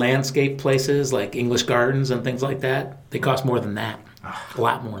the landscape places, like English Gardens and things like that. They cost more than that. A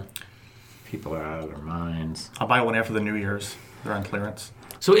lot more. People are out of their minds. I'll buy one after the New Year's. They're on clearance.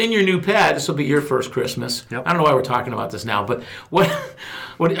 So in your new pad, this will be your first Christmas. Yep. I don't know why we're talking about this now, but what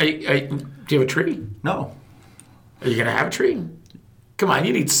do you have a tree? No. Are you gonna have a tree? Come on,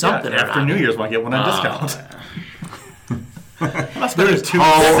 you need something. Yeah, after around New it. Year's, when I get one on discount. There's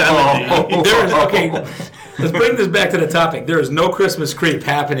 $270. There is, okay, let's bring this back to the topic. There is no Christmas creep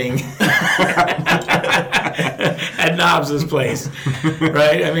happening at Knobs' place,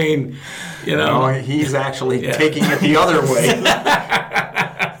 right? I mean, you know. No, he's actually taking it the other way.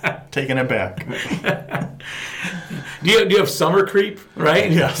 Taking it back. Do you have summer creep,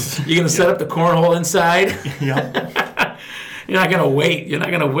 right? Yes. You're going to set up the cornhole inside? Yep. You're not going to wait. You're not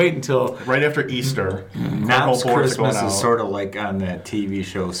going to wait until... Right after Easter. Knobs cornhole boards are going Christmas is out. sort of like on that TV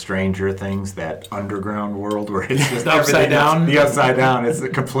show Stranger Things, that underground world where it's just The upside everything down? The upside down. It's the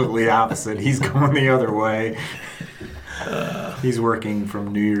completely opposite. He's going the other way. He's working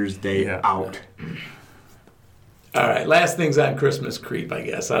from New Year's Day out. All right, last things on Christmas creep, I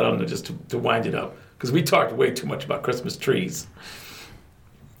guess. I don't know, just to wind it up. Because we talked way too much about Christmas trees.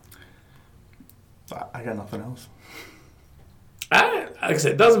 I got nothing else. Like I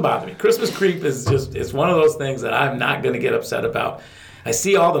said, it doesn't bother me. Christmas creep is just, it's one of those things that I'm not going to get upset about. I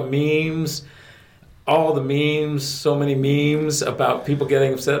see all the memes, so many memes about people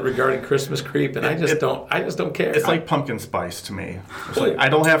getting upset regarding Christmas creep, and I just don't care. It's like pumpkin spice to me. It's like I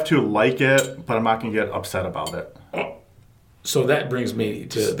don't have to like it, but I'm not going to get upset about it. So that brings me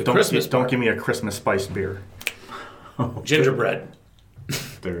to the Don't Christmas don't part. give me a Christmas spiced beer. Gingerbread.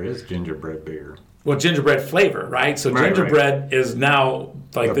 There is gingerbread beer. Well, gingerbread flavor, right? So Right, gingerbread is now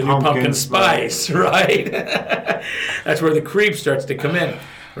like the new pumpkin pumpkin spice, right? That's where the creep starts to come in,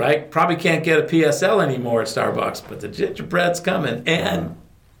 right? Probably can't get a PSL anymore at Starbucks, but the gingerbread's coming. And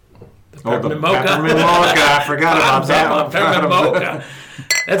the peppermint mocha. Peppermint mocha. I forgot about that I'm one. peppermint mocha.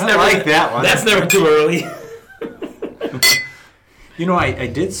 That's never, like that one. That's never too early. You know, I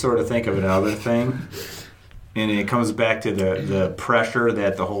did sort of think of another thing, and it comes back to the pressure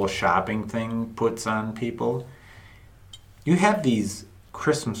that the whole shopping thing puts on people. You have these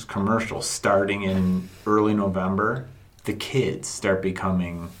Christmas commercials starting in early November. The kids start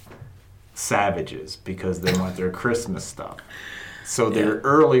becoming savages because they want their Christmas stuff. So they're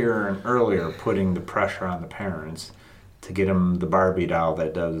earlier and earlier putting the pressure on the parents to get them the Barbie doll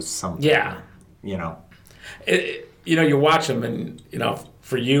that does something. Yeah. You know. You watch them, and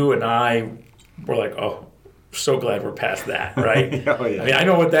for you and I, we're like, oh, so glad we're past that, right? Oh, yeah. I mean, I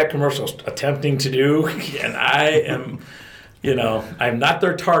know what that commercial's attempting to do, and I am, I'm not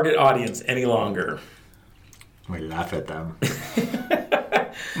their target audience any longer. We laugh at them.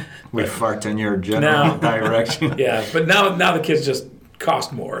 We fart in your general direction. Yeah, but now the kids just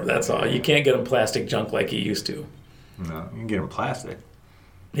cost more. That's all. You can't get them plastic junk like you used to. No, you can get them plastic.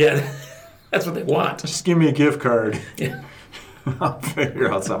 Yeah, that's what they want. Just give me a gift card. Yeah. I'll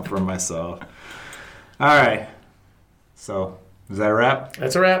figure out something for myself. All right. So, is that a wrap?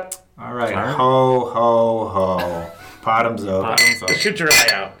 That's a wrap. All right. Ho, ho, ho. Bottoms up. Bottoms up. Shoot your eye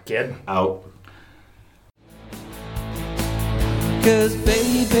out, kid. Out. 'Cause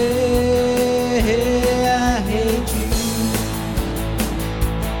baby, I hate you.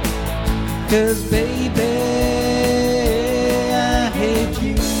 'Cause baby, I hate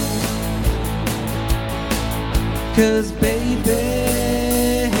you. 'Cause baby,